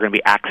stuff, and we're going to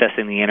be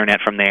accessing the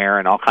Internet from there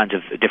and all kinds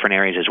of different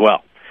areas as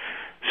well.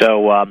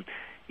 So,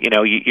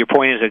 your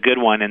point is a good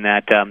one in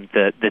that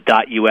the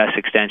 .us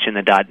extension,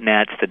 the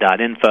 .nets, the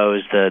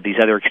 .infos, these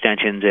other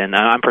extensions, and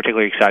I'm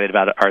particularly excited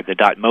about are the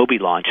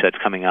 .mobi launch that's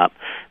coming up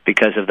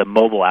because of the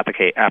mobile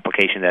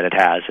application that it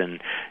has.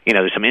 And,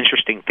 there's some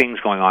interesting things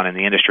going on in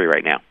the industry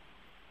right now.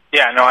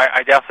 Yeah, no,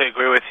 I definitely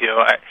agree with you.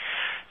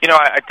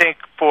 I think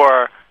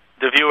for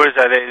the viewers,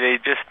 they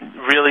just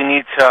really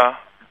need to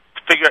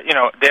figure out,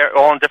 they're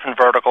all in different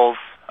verticals.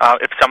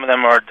 If some of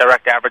them are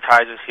direct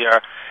advertisers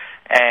here,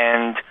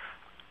 and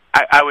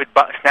I would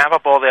snap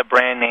up all their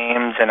brand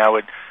names, and I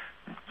would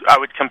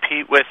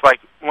compete with,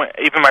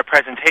 even my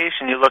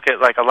presentation. You look at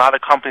a lot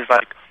of companies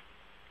like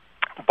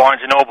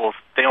Barnes & Noble.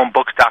 They own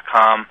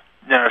Books.com.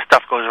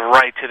 Stuff goes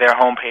right to their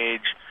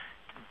homepage.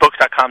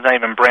 Books.com's not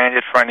even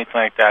branded for anything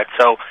like that.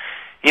 So,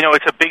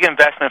 it's a big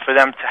investment for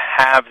them to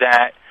have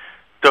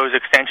those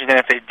extensions. And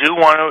if they do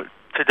want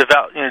to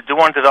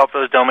develop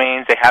those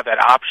domains, they have that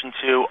option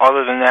to.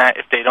 Other than that,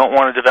 if they don't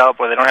want to develop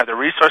or they don't have the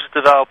resources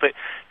to develop it,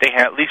 they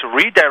can at least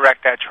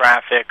redirect that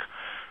traffic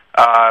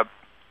to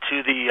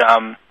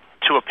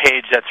a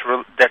page that's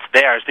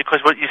theirs.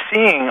 Because what you're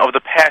seeing over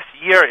the past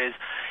year is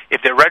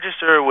if they're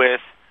registered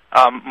with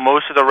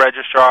most of the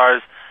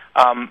registrars,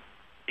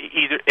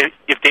 either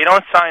if they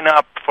don't sign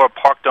up for a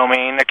park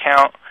domain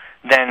account,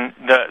 then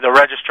the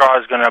registrar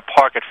is going to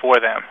park it for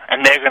them,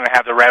 and they're going to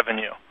have the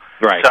revenue.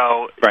 Right.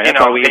 So, that's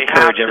why we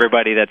encourage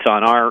everybody that's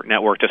on our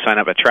network to sign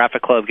up at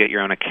Traffic Club, get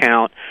your own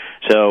account,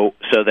 so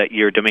that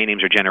your domain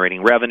names are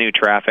generating revenue,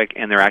 traffic,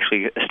 and they're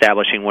actually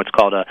establishing what's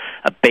called a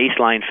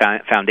baseline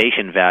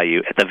foundation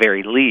value at the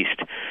very least.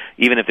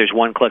 Even if there's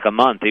one click a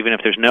month, even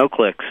if there's no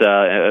clicks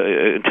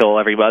until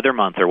every other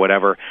month or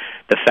whatever,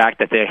 the fact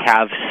that they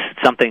have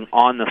something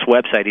on this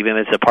website, even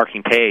if it's a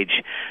parking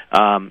page,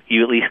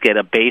 you at least get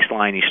a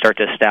baseline. You start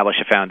to establish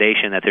a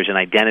foundation that there's an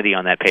identity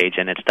on that page,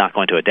 and it's not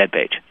going to a dead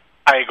page.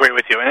 I agree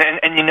with you,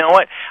 and you know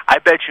what? I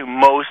bet you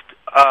most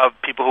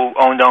people who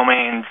own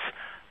domains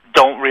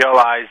don't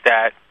realize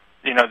that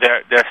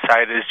their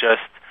site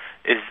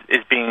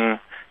is being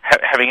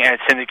having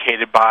ads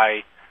syndicated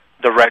by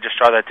the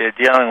registrar that they're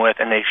dealing with,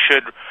 and they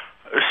should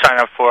sign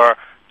up for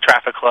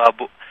Traffic Club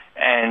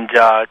and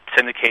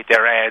syndicate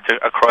their ads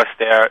across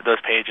those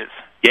pages.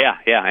 Yeah,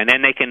 and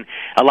then they can,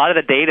 a lot of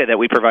the data that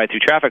we provide through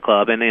Traffic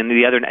Club, and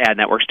the other ad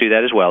networks do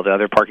that as well, the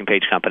other parking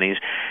page companies,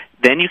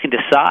 then you can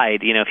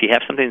decide, if you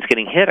have something that's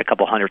getting hit a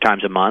couple hundred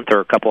times a month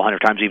or a couple hundred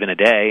times even a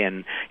day,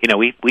 and,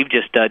 we've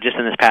just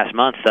in this past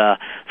month, 5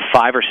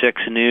 or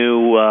 6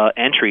 new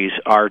entries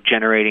are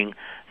generating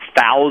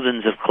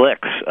thousands of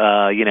clicks,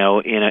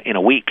 in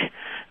a week,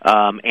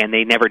 and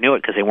they never knew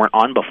it because they weren't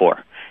on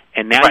before.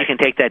 And now you can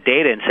take that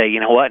data and say, you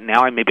know what,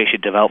 now maybe I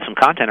should develop some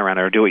content around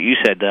it, or do what you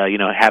said,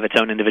 have its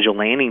own individual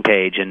landing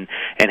page and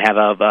have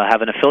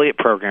an affiliate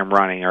program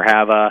running, or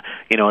have a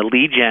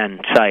lead gen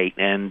site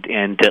and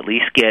at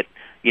least get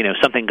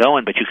something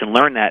going. But you can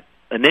learn that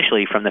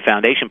initially from the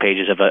foundation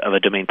pages of a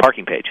domain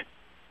parking page.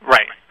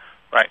 Right.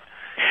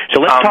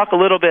 So let's talk a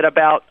little bit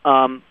about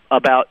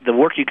the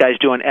work you guys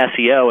do on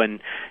SEO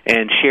and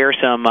share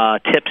some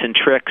tips and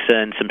tricks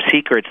and some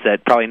secrets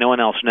that probably no one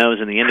else knows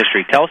in the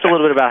industry. Tell us a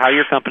little bit about how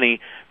your company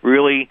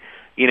really,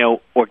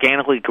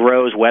 organically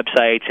grows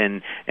websites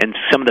and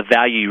some of the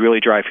value you really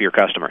drive for your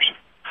customers.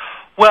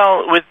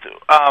 Well, there's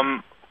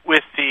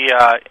 2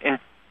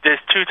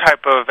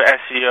 type of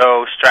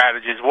SEO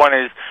strategies. One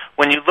is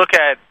when you look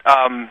at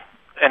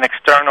an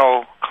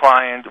external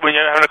client, when you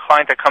have a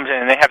client that comes in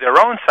and they have their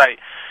own site,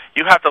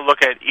 you have to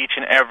look at each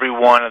and every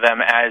one of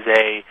them as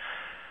a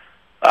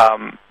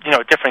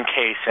different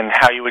case and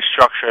how you would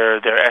structure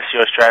their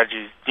SEO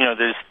strategies.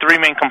 There's 3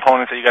 main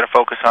components that you got to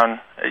focus on.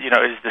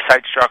 Is the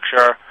site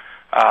structure,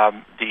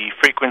 the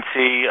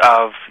frequency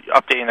of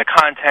updating the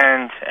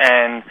content,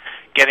 and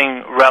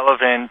getting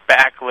relevant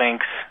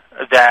backlinks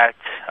that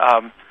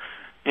are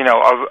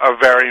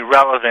very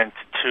relevant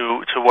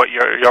to what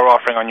you're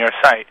offering on your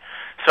site.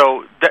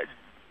 So that's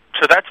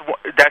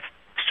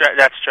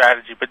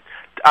strategy, but.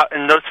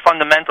 And those 3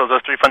 fundamentals,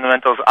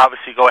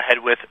 obviously go ahead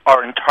with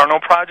our internal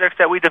projects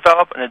that we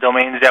develop and the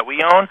domains that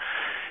we own.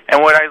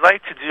 And what I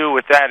like to do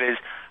with that is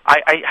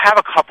I have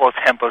a couple of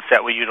templates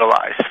that we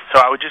utilize. So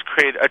I would just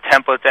create a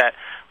template that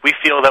we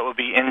feel that would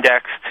be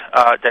indexed,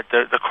 that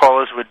the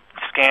crawlers would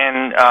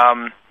scan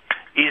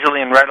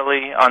easily and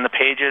readily on the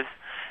pages,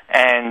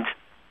 and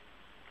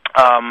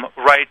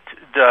write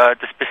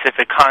the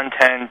specific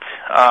content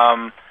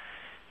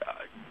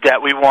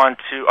that we want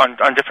to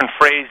on different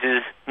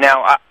phrases.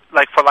 Now,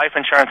 like for life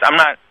insurance,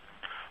 I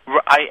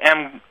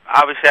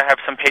have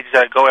some pages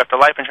that go after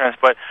life insurance,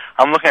 but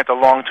I'm looking at the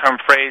long-term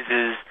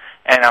phrases,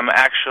 and I'm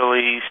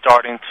actually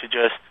starting to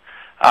just,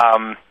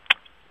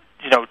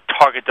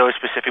 target those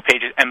specific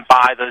pages and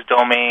buy those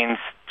domains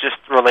just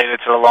related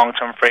to the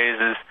long-term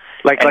phrases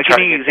Like give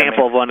me an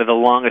example of one of the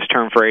longest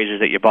term phrases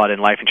that you bought in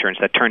life insurance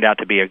that turned out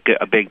to be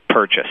a big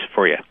purchase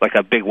for you, like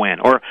a big win.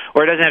 Or it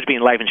doesn't have to be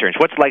in life insurance.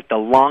 What's like the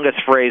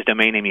longest phrase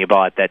domain name you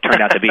bought that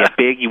turned out to be a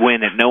big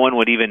win that no one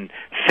would even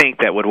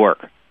think that would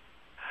work?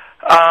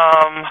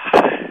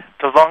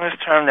 The longest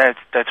term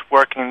that's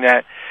working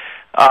that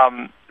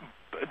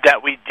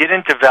we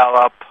didn't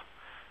develop.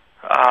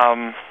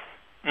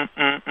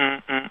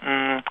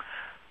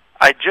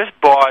 I just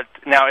bought.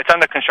 Now it's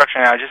under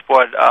construction. Now I just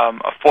bought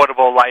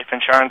affordable life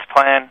insurance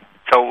plan.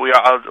 So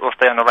we'll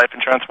stay on the life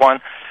insurance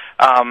one,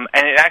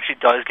 and it actually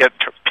does get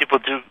people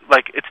do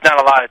like it's not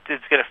a lot. It does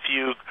get a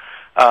few.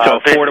 So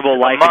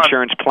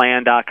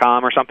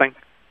affordablelifeinsuranceplan.com or something.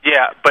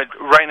 Yeah, but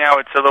right now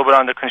it's a little bit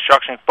under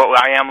construction. But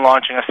I am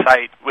launching a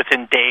site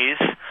within days.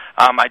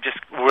 I just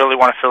really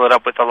want to fill it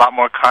up with a lot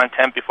more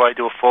content before I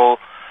do a full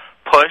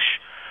push.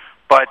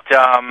 But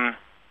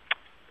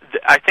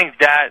I think,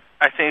 but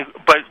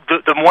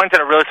the ones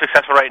that are really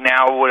successful right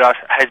now with us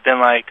has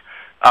been like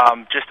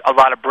just a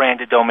lot of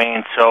branded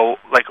domains. So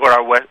like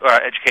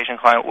our education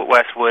client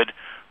Westwood,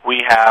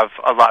 we have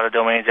a lot of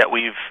domains that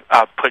we've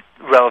put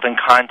relevant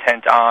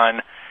content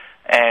on.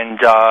 And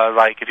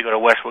like if you go to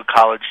Westwood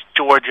College,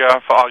 Georgia,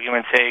 for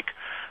argument's sake,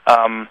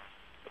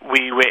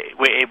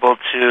 we're able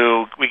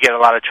to get a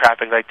lot of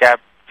traffic like that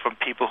from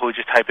people who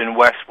just type in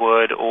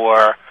Westwood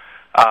or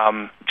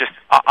just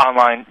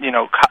online,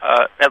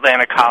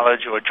 Atlanta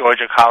College or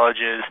Georgia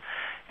colleges,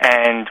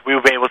 and we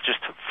were able to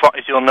just,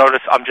 as you'll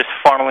notice, I'm just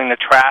funneling the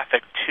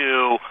traffic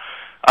to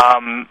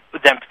them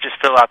to just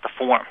fill out the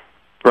form.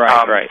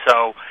 Right.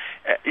 So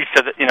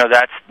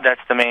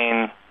that's the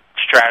main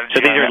strategy. So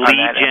these are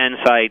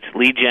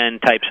lead gen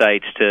type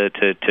sites to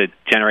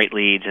generate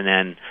leads and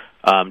then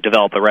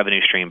develop a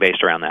revenue stream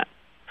based around that.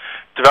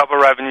 Develop a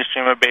revenue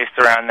stream based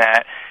around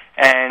that.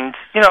 And,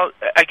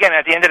 again,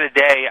 at the end of the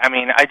day, I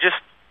mean, I just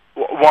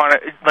want to,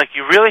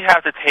 you really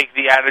have to take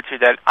the attitude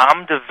that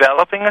I'm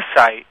developing a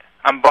site,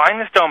 I'm buying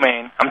this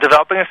domain, I'm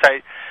developing a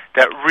site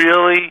that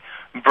really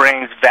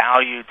brings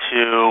value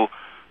to,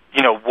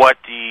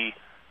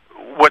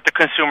 what the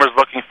consumer is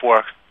looking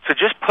for. So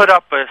just put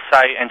up a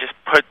site and just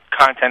put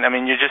content. I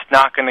mean, you're just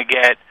not going to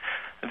get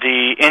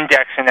the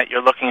indexing that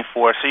you're looking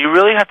for. So you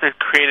really have to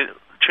treat it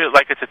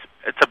like it's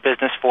a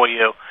business for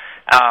you.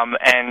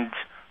 And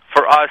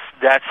for us,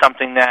 that's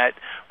something that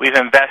we've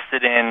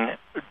invested in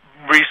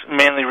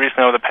mainly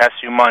recently over the past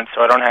few months.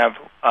 So I don't have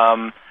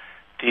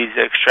these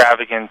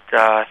extravagant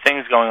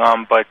things going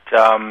on, but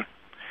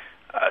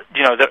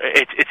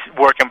it's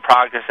work in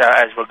progress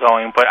as we're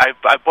going. But I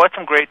bought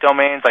some great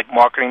domains like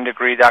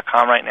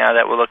marketingdegree.com right now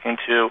that we're looking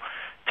to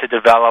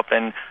develop,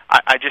 and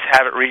I just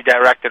have it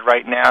redirected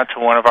right now to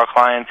one of our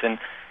clients, and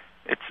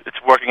it's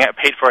working out,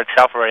 paid for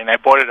itself already. And I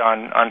bought it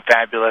on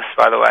Fabulous,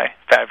 by the way,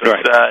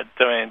 Fabulous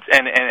domains,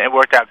 and it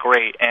worked out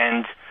great.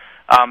 And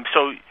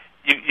so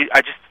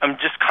I'm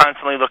just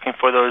constantly looking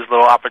for those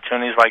little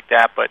opportunities like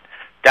that. But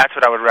that's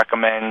what I would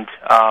recommend,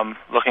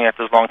 looking at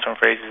those long-term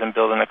phrases and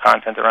building the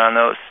content around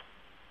those.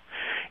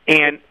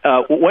 And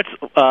so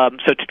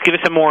to give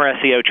us some more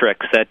SEO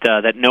tricks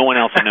that no one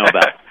else will know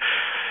about.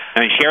 I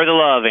mean, share the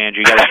love,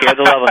 Andrew. You got to share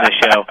the love on this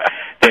show.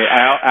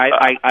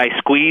 I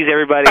squeeze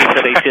everybody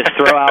so they just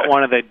throw out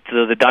one of the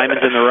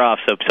diamonds in the rough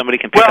so somebody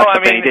can pick up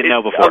something they didn't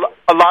know before.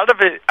 A lot of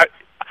it,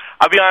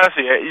 I'll be honest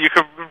with you.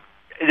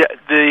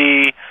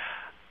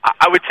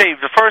 I would say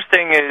the first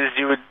thing is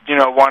you would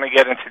want to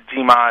get into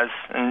DMOZ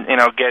and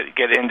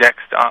get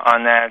indexed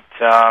on that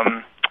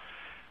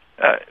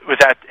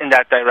in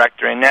that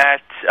directory, and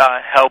that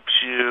helps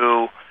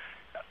you.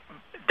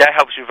 That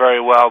helps you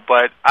very well.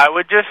 But I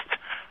would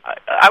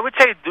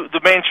say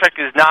the main trick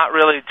is not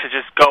really to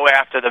just go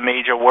after the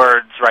major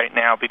words right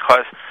now,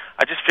 because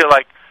I just feel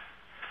like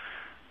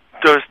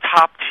those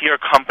top tier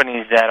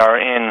companies that are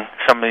in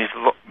some of these,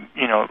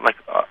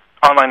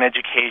 online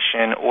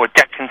education or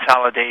debt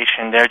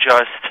consolidation,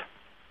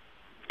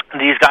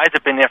 these guys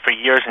have been there for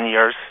years and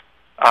years.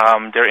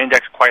 They're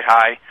indexed quite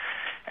high,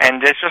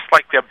 and it's just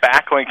like they're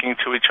backlinking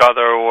to each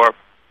other, or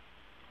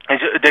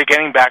they're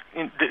getting back.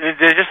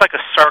 They're just like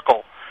a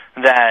circle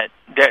that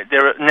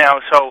they're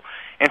now. So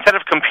instead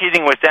of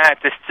competing with that,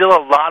 there's still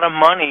a lot of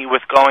money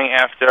with going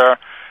after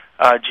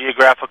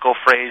geographical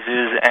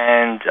phrases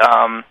and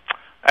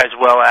as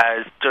well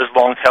as those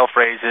long tail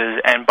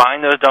phrases and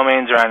buying those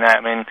domains around that.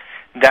 I mean,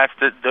 that's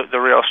the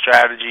real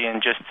strategy,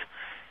 and just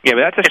but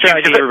that's a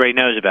strategy everybody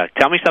knows about.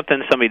 Tell me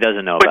something somebody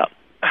doesn't know about.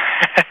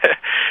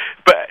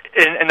 But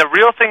the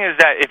real thing is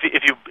that if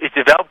you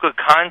develop good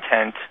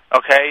content,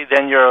 okay,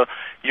 then you're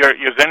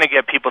going to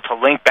get people to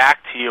link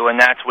back to you, and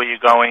that's where you're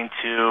going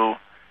to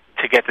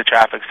get the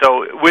traffic.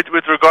 So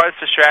with regards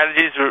to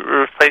strategies,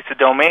 replace the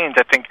domains,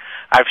 I think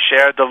I've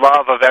shared the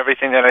love of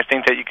everything that I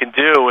think that you can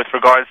do with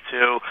regards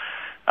to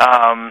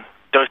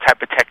those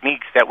type of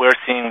techniques that we're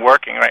seeing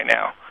working right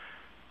now.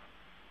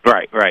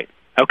 Right.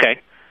 Okay.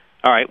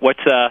 All right. What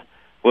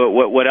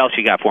else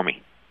you got for me?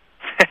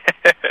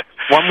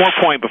 One more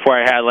point before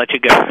I let you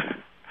go.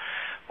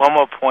 One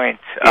more point.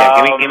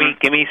 Yeah,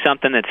 give me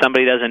something that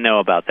somebody doesn't know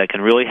about that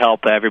can really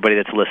help everybody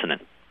that's listening.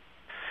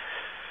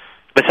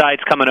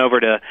 besides coming over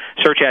to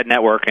Search Ad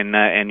Network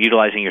and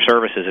utilizing your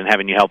services and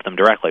having you help them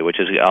directly, which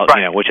is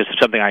which is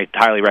something I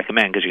highly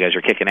recommend because you guys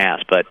are kicking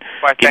ass. But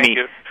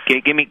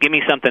give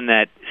me something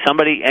that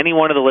any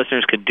one of the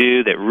listeners could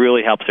do that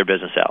really helps their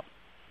business out,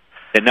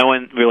 that no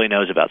one really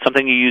knows about.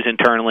 Something you use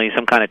internally,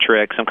 some kind of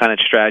trick, some kind of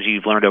strategy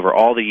you've learned over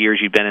all the years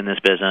you've been in this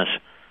business.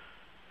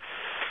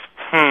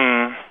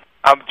 I'm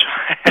trying.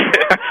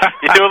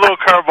 You do a little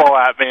curveball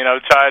at me, and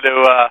I'm trying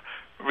to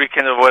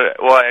rekindle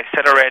what I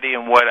said already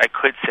and what I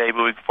could say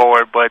moving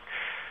forward. But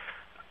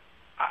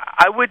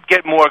I would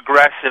get more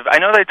aggressive. I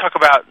know they talk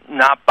about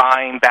not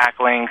buying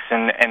backlinks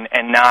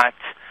and not.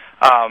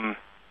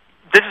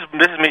 This is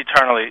me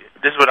eternally.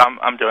 This is what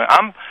I'm doing.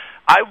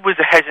 I was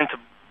hesitant to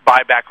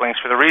buy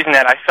backlinks for the reason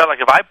that I felt like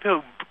if I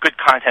put good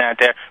content out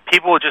there,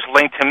 people will just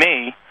link to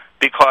me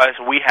because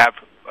we have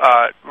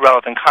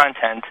relevant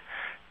content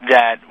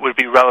that would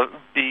be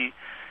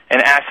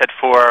an asset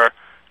for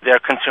their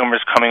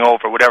consumers coming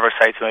over, whatever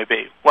sites it may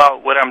be. Well,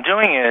 what I'm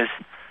doing is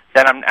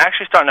that I'm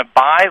actually starting to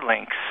buy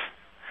links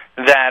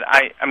that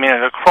I mean,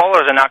 the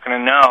crawlers are not going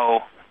to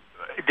know.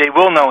 They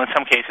will know in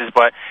some cases,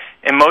 but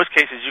in most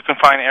cases you can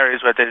find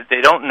areas where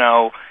they don't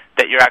know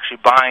that you're actually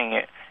buying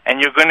it, and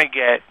you're going to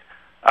get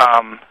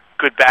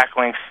good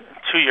backlinks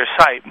to your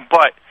site.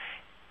 But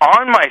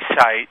on my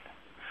site,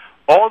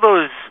 all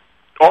those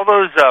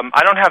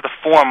I don't have the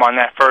form on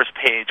that first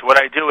page.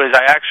 What I do is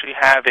I actually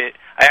have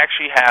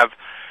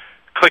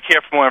click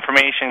here for more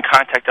information,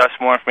 contact us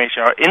for more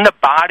information, or in the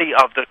body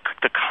of the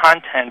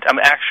content I'm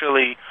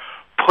actually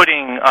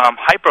putting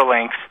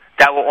hyperlinks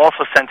that will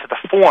also send to the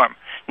form.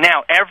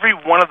 Now, every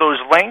one of those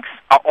links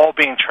are all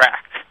being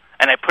tracked,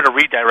 and I put a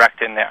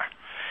redirect in there.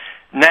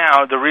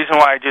 Now, the reason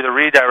why I do the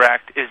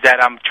redirect is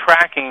that I'm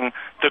tracking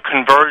the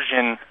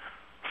conversion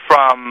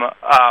from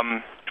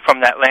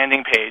that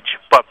landing page.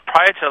 But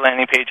prior to the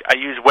landing page, I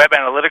use web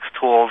analytics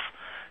tools,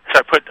 so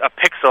I put a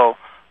pixel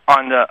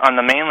on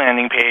the main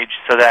landing page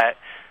so that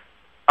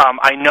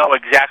I know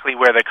exactly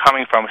where they're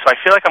coming from. So I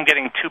feel like I'm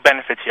getting two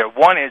benefits here.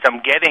 One is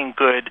I'm getting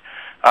good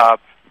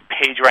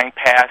page rank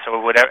pass,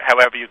 or whatever,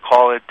 however you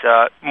call it,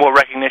 more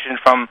recognition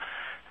from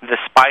the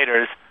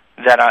spiders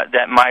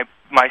that my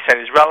site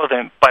is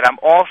relevant. But I'm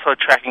also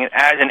tracking it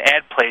as an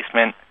ad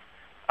placement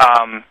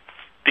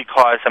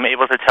because I'm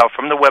able to tell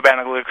from the web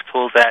analytics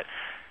tools that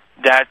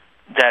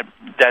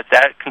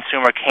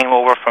consumer came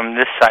over from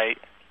this site,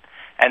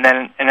 and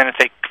then if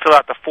they fill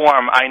out the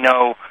form, I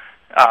know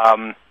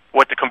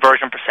what the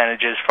conversion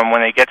percentage is from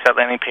when they get to that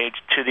landing page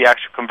to the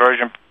actual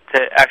conversion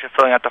to actually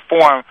filling out the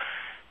form,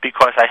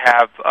 because I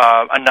have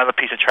another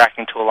piece of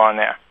tracking tool on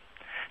there.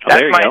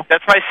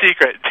 That's my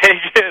secret.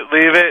 Take it,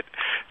 leave it.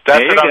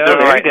 That's what I'm doing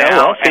right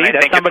now. Well, see,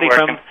 that's somebody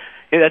from.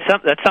 Yeah,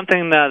 that's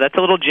something. That's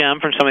a little gem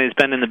from somebody that's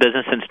been in the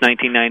business since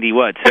 1990.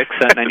 What?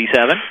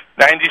 97?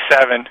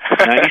 97.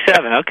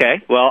 97.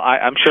 Okay. Well,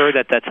 I'm sure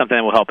that's something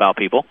that will help out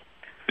people.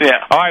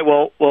 Yeah. All right.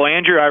 Well,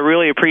 Andrew, I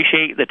really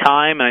appreciate the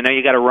time, and I know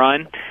you got to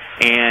run.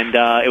 And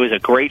it was a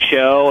great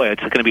show.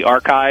 It's going to be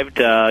archived,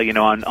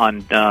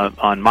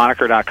 on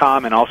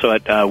Moniker.com and also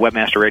at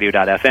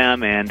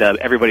webmasterradio.fm. And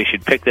everybody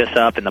should pick this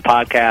up in the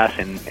podcast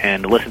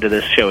and listen to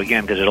this show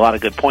again, because there's a lot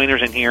of good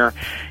pointers in here.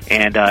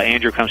 And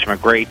Andrew comes from a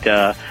great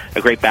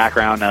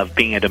background of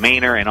being a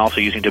domainer and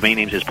also using domain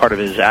names as part of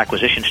his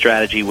acquisition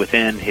strategy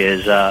within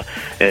his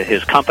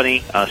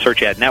company,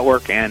 Search Ad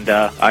Network. And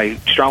I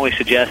strongly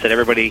suggest that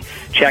everybody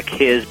check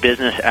his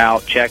business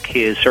out, check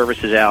his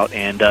services out,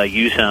 and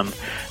use him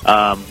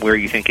where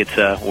you think it's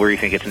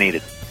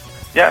needed.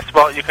 Yes,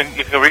 well, you can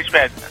reach me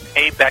at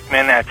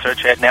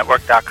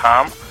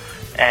abeckman@searchadnetwork.com,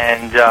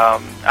 and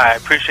I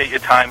appreciate your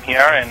time here,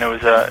 and it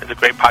was a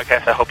great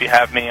podcast. I hope you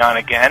have me on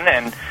again,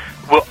 and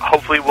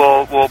hopefully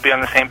we'll be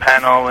on the same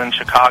panel in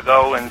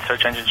Chicago in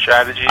search engine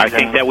strategies. I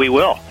think that we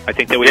will.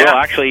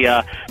 Actually,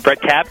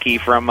 Brett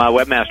Tapke from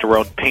Webmaster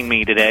World pinged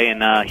me today,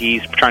 and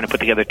he's trying to put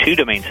together 2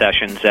 domain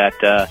sessions at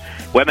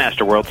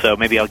Webmaster World, so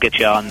maybe I'll get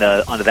you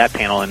onto that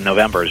panel in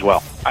November as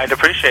well. I'd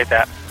appreciate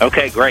that.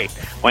 Okay, great.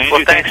 Well,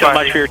 Andrew, thanks so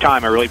much for your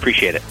time. I really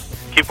appreciate it.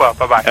 Keep well.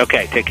 Bye-bye.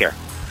 Okay, take care.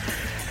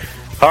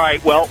 All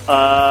right, well,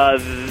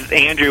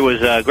 Andrew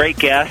was a great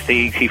guest.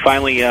 He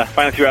finally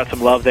threw out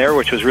some love there,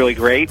 which was really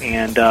great,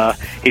 and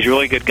he's a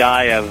really good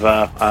guy.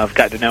 I've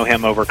gotten to know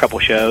him over a couple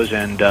shows,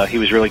 and he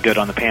was really good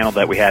on the panel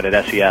that we had at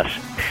SES.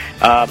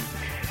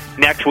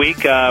 Next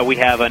week, we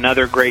have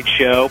another great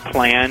show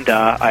planned.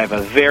 I have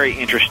a very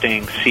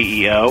interesting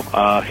CEO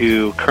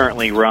who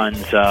currently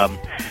runs...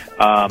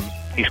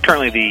 he's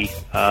currently the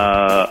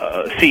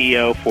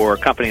CEO for a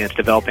company that's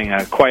developing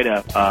quite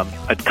a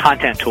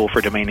content tool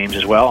for domain names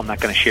as well. I'm not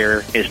going to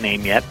share his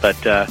name yet, but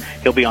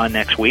he'll be on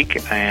next week.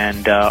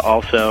 And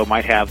also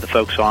might have the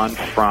folks on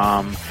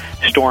from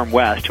Storm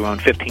West, who own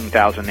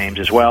 15,000 names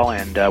as well,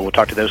 and we'll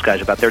talk to those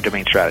guys about their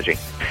domain strategy.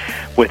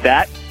 With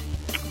that,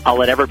 I'll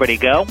let everybody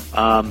go.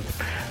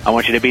 I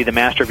want you to be the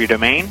master of your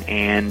domain,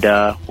 and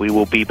we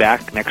will be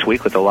back next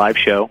week with a live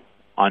show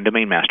on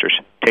Domain Masters.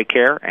 Take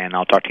care, and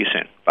I'll talk to you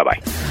soon. Bye-bye.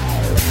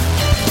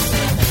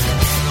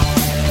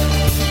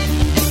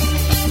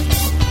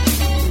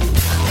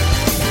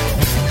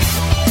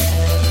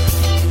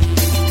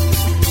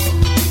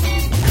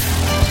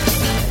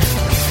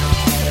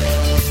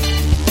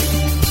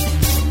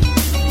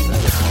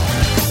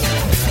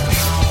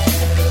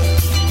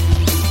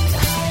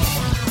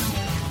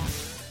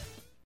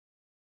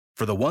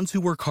 For the ones who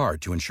work hard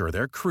to ensure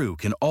their crew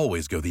can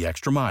always go the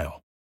extra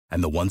mile,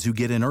 and the ones who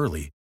get in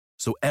early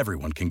so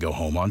everyone can go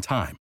home on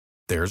time,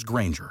 there's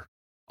Grainger,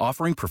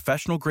 offering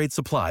professional-grade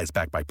supplies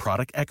backed by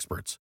product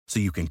experts so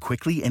you can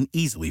quickly and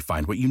easily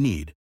find what you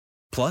need.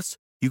 Plus,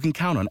 you can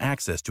count on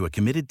access to a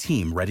committed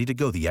team ready to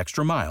go the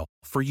extra mile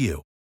for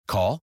you.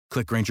 Call,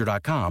 click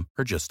Grainger.com,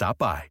 or just stop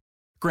by.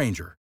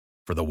 Grainger,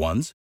 for the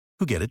ones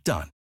who get it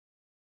done.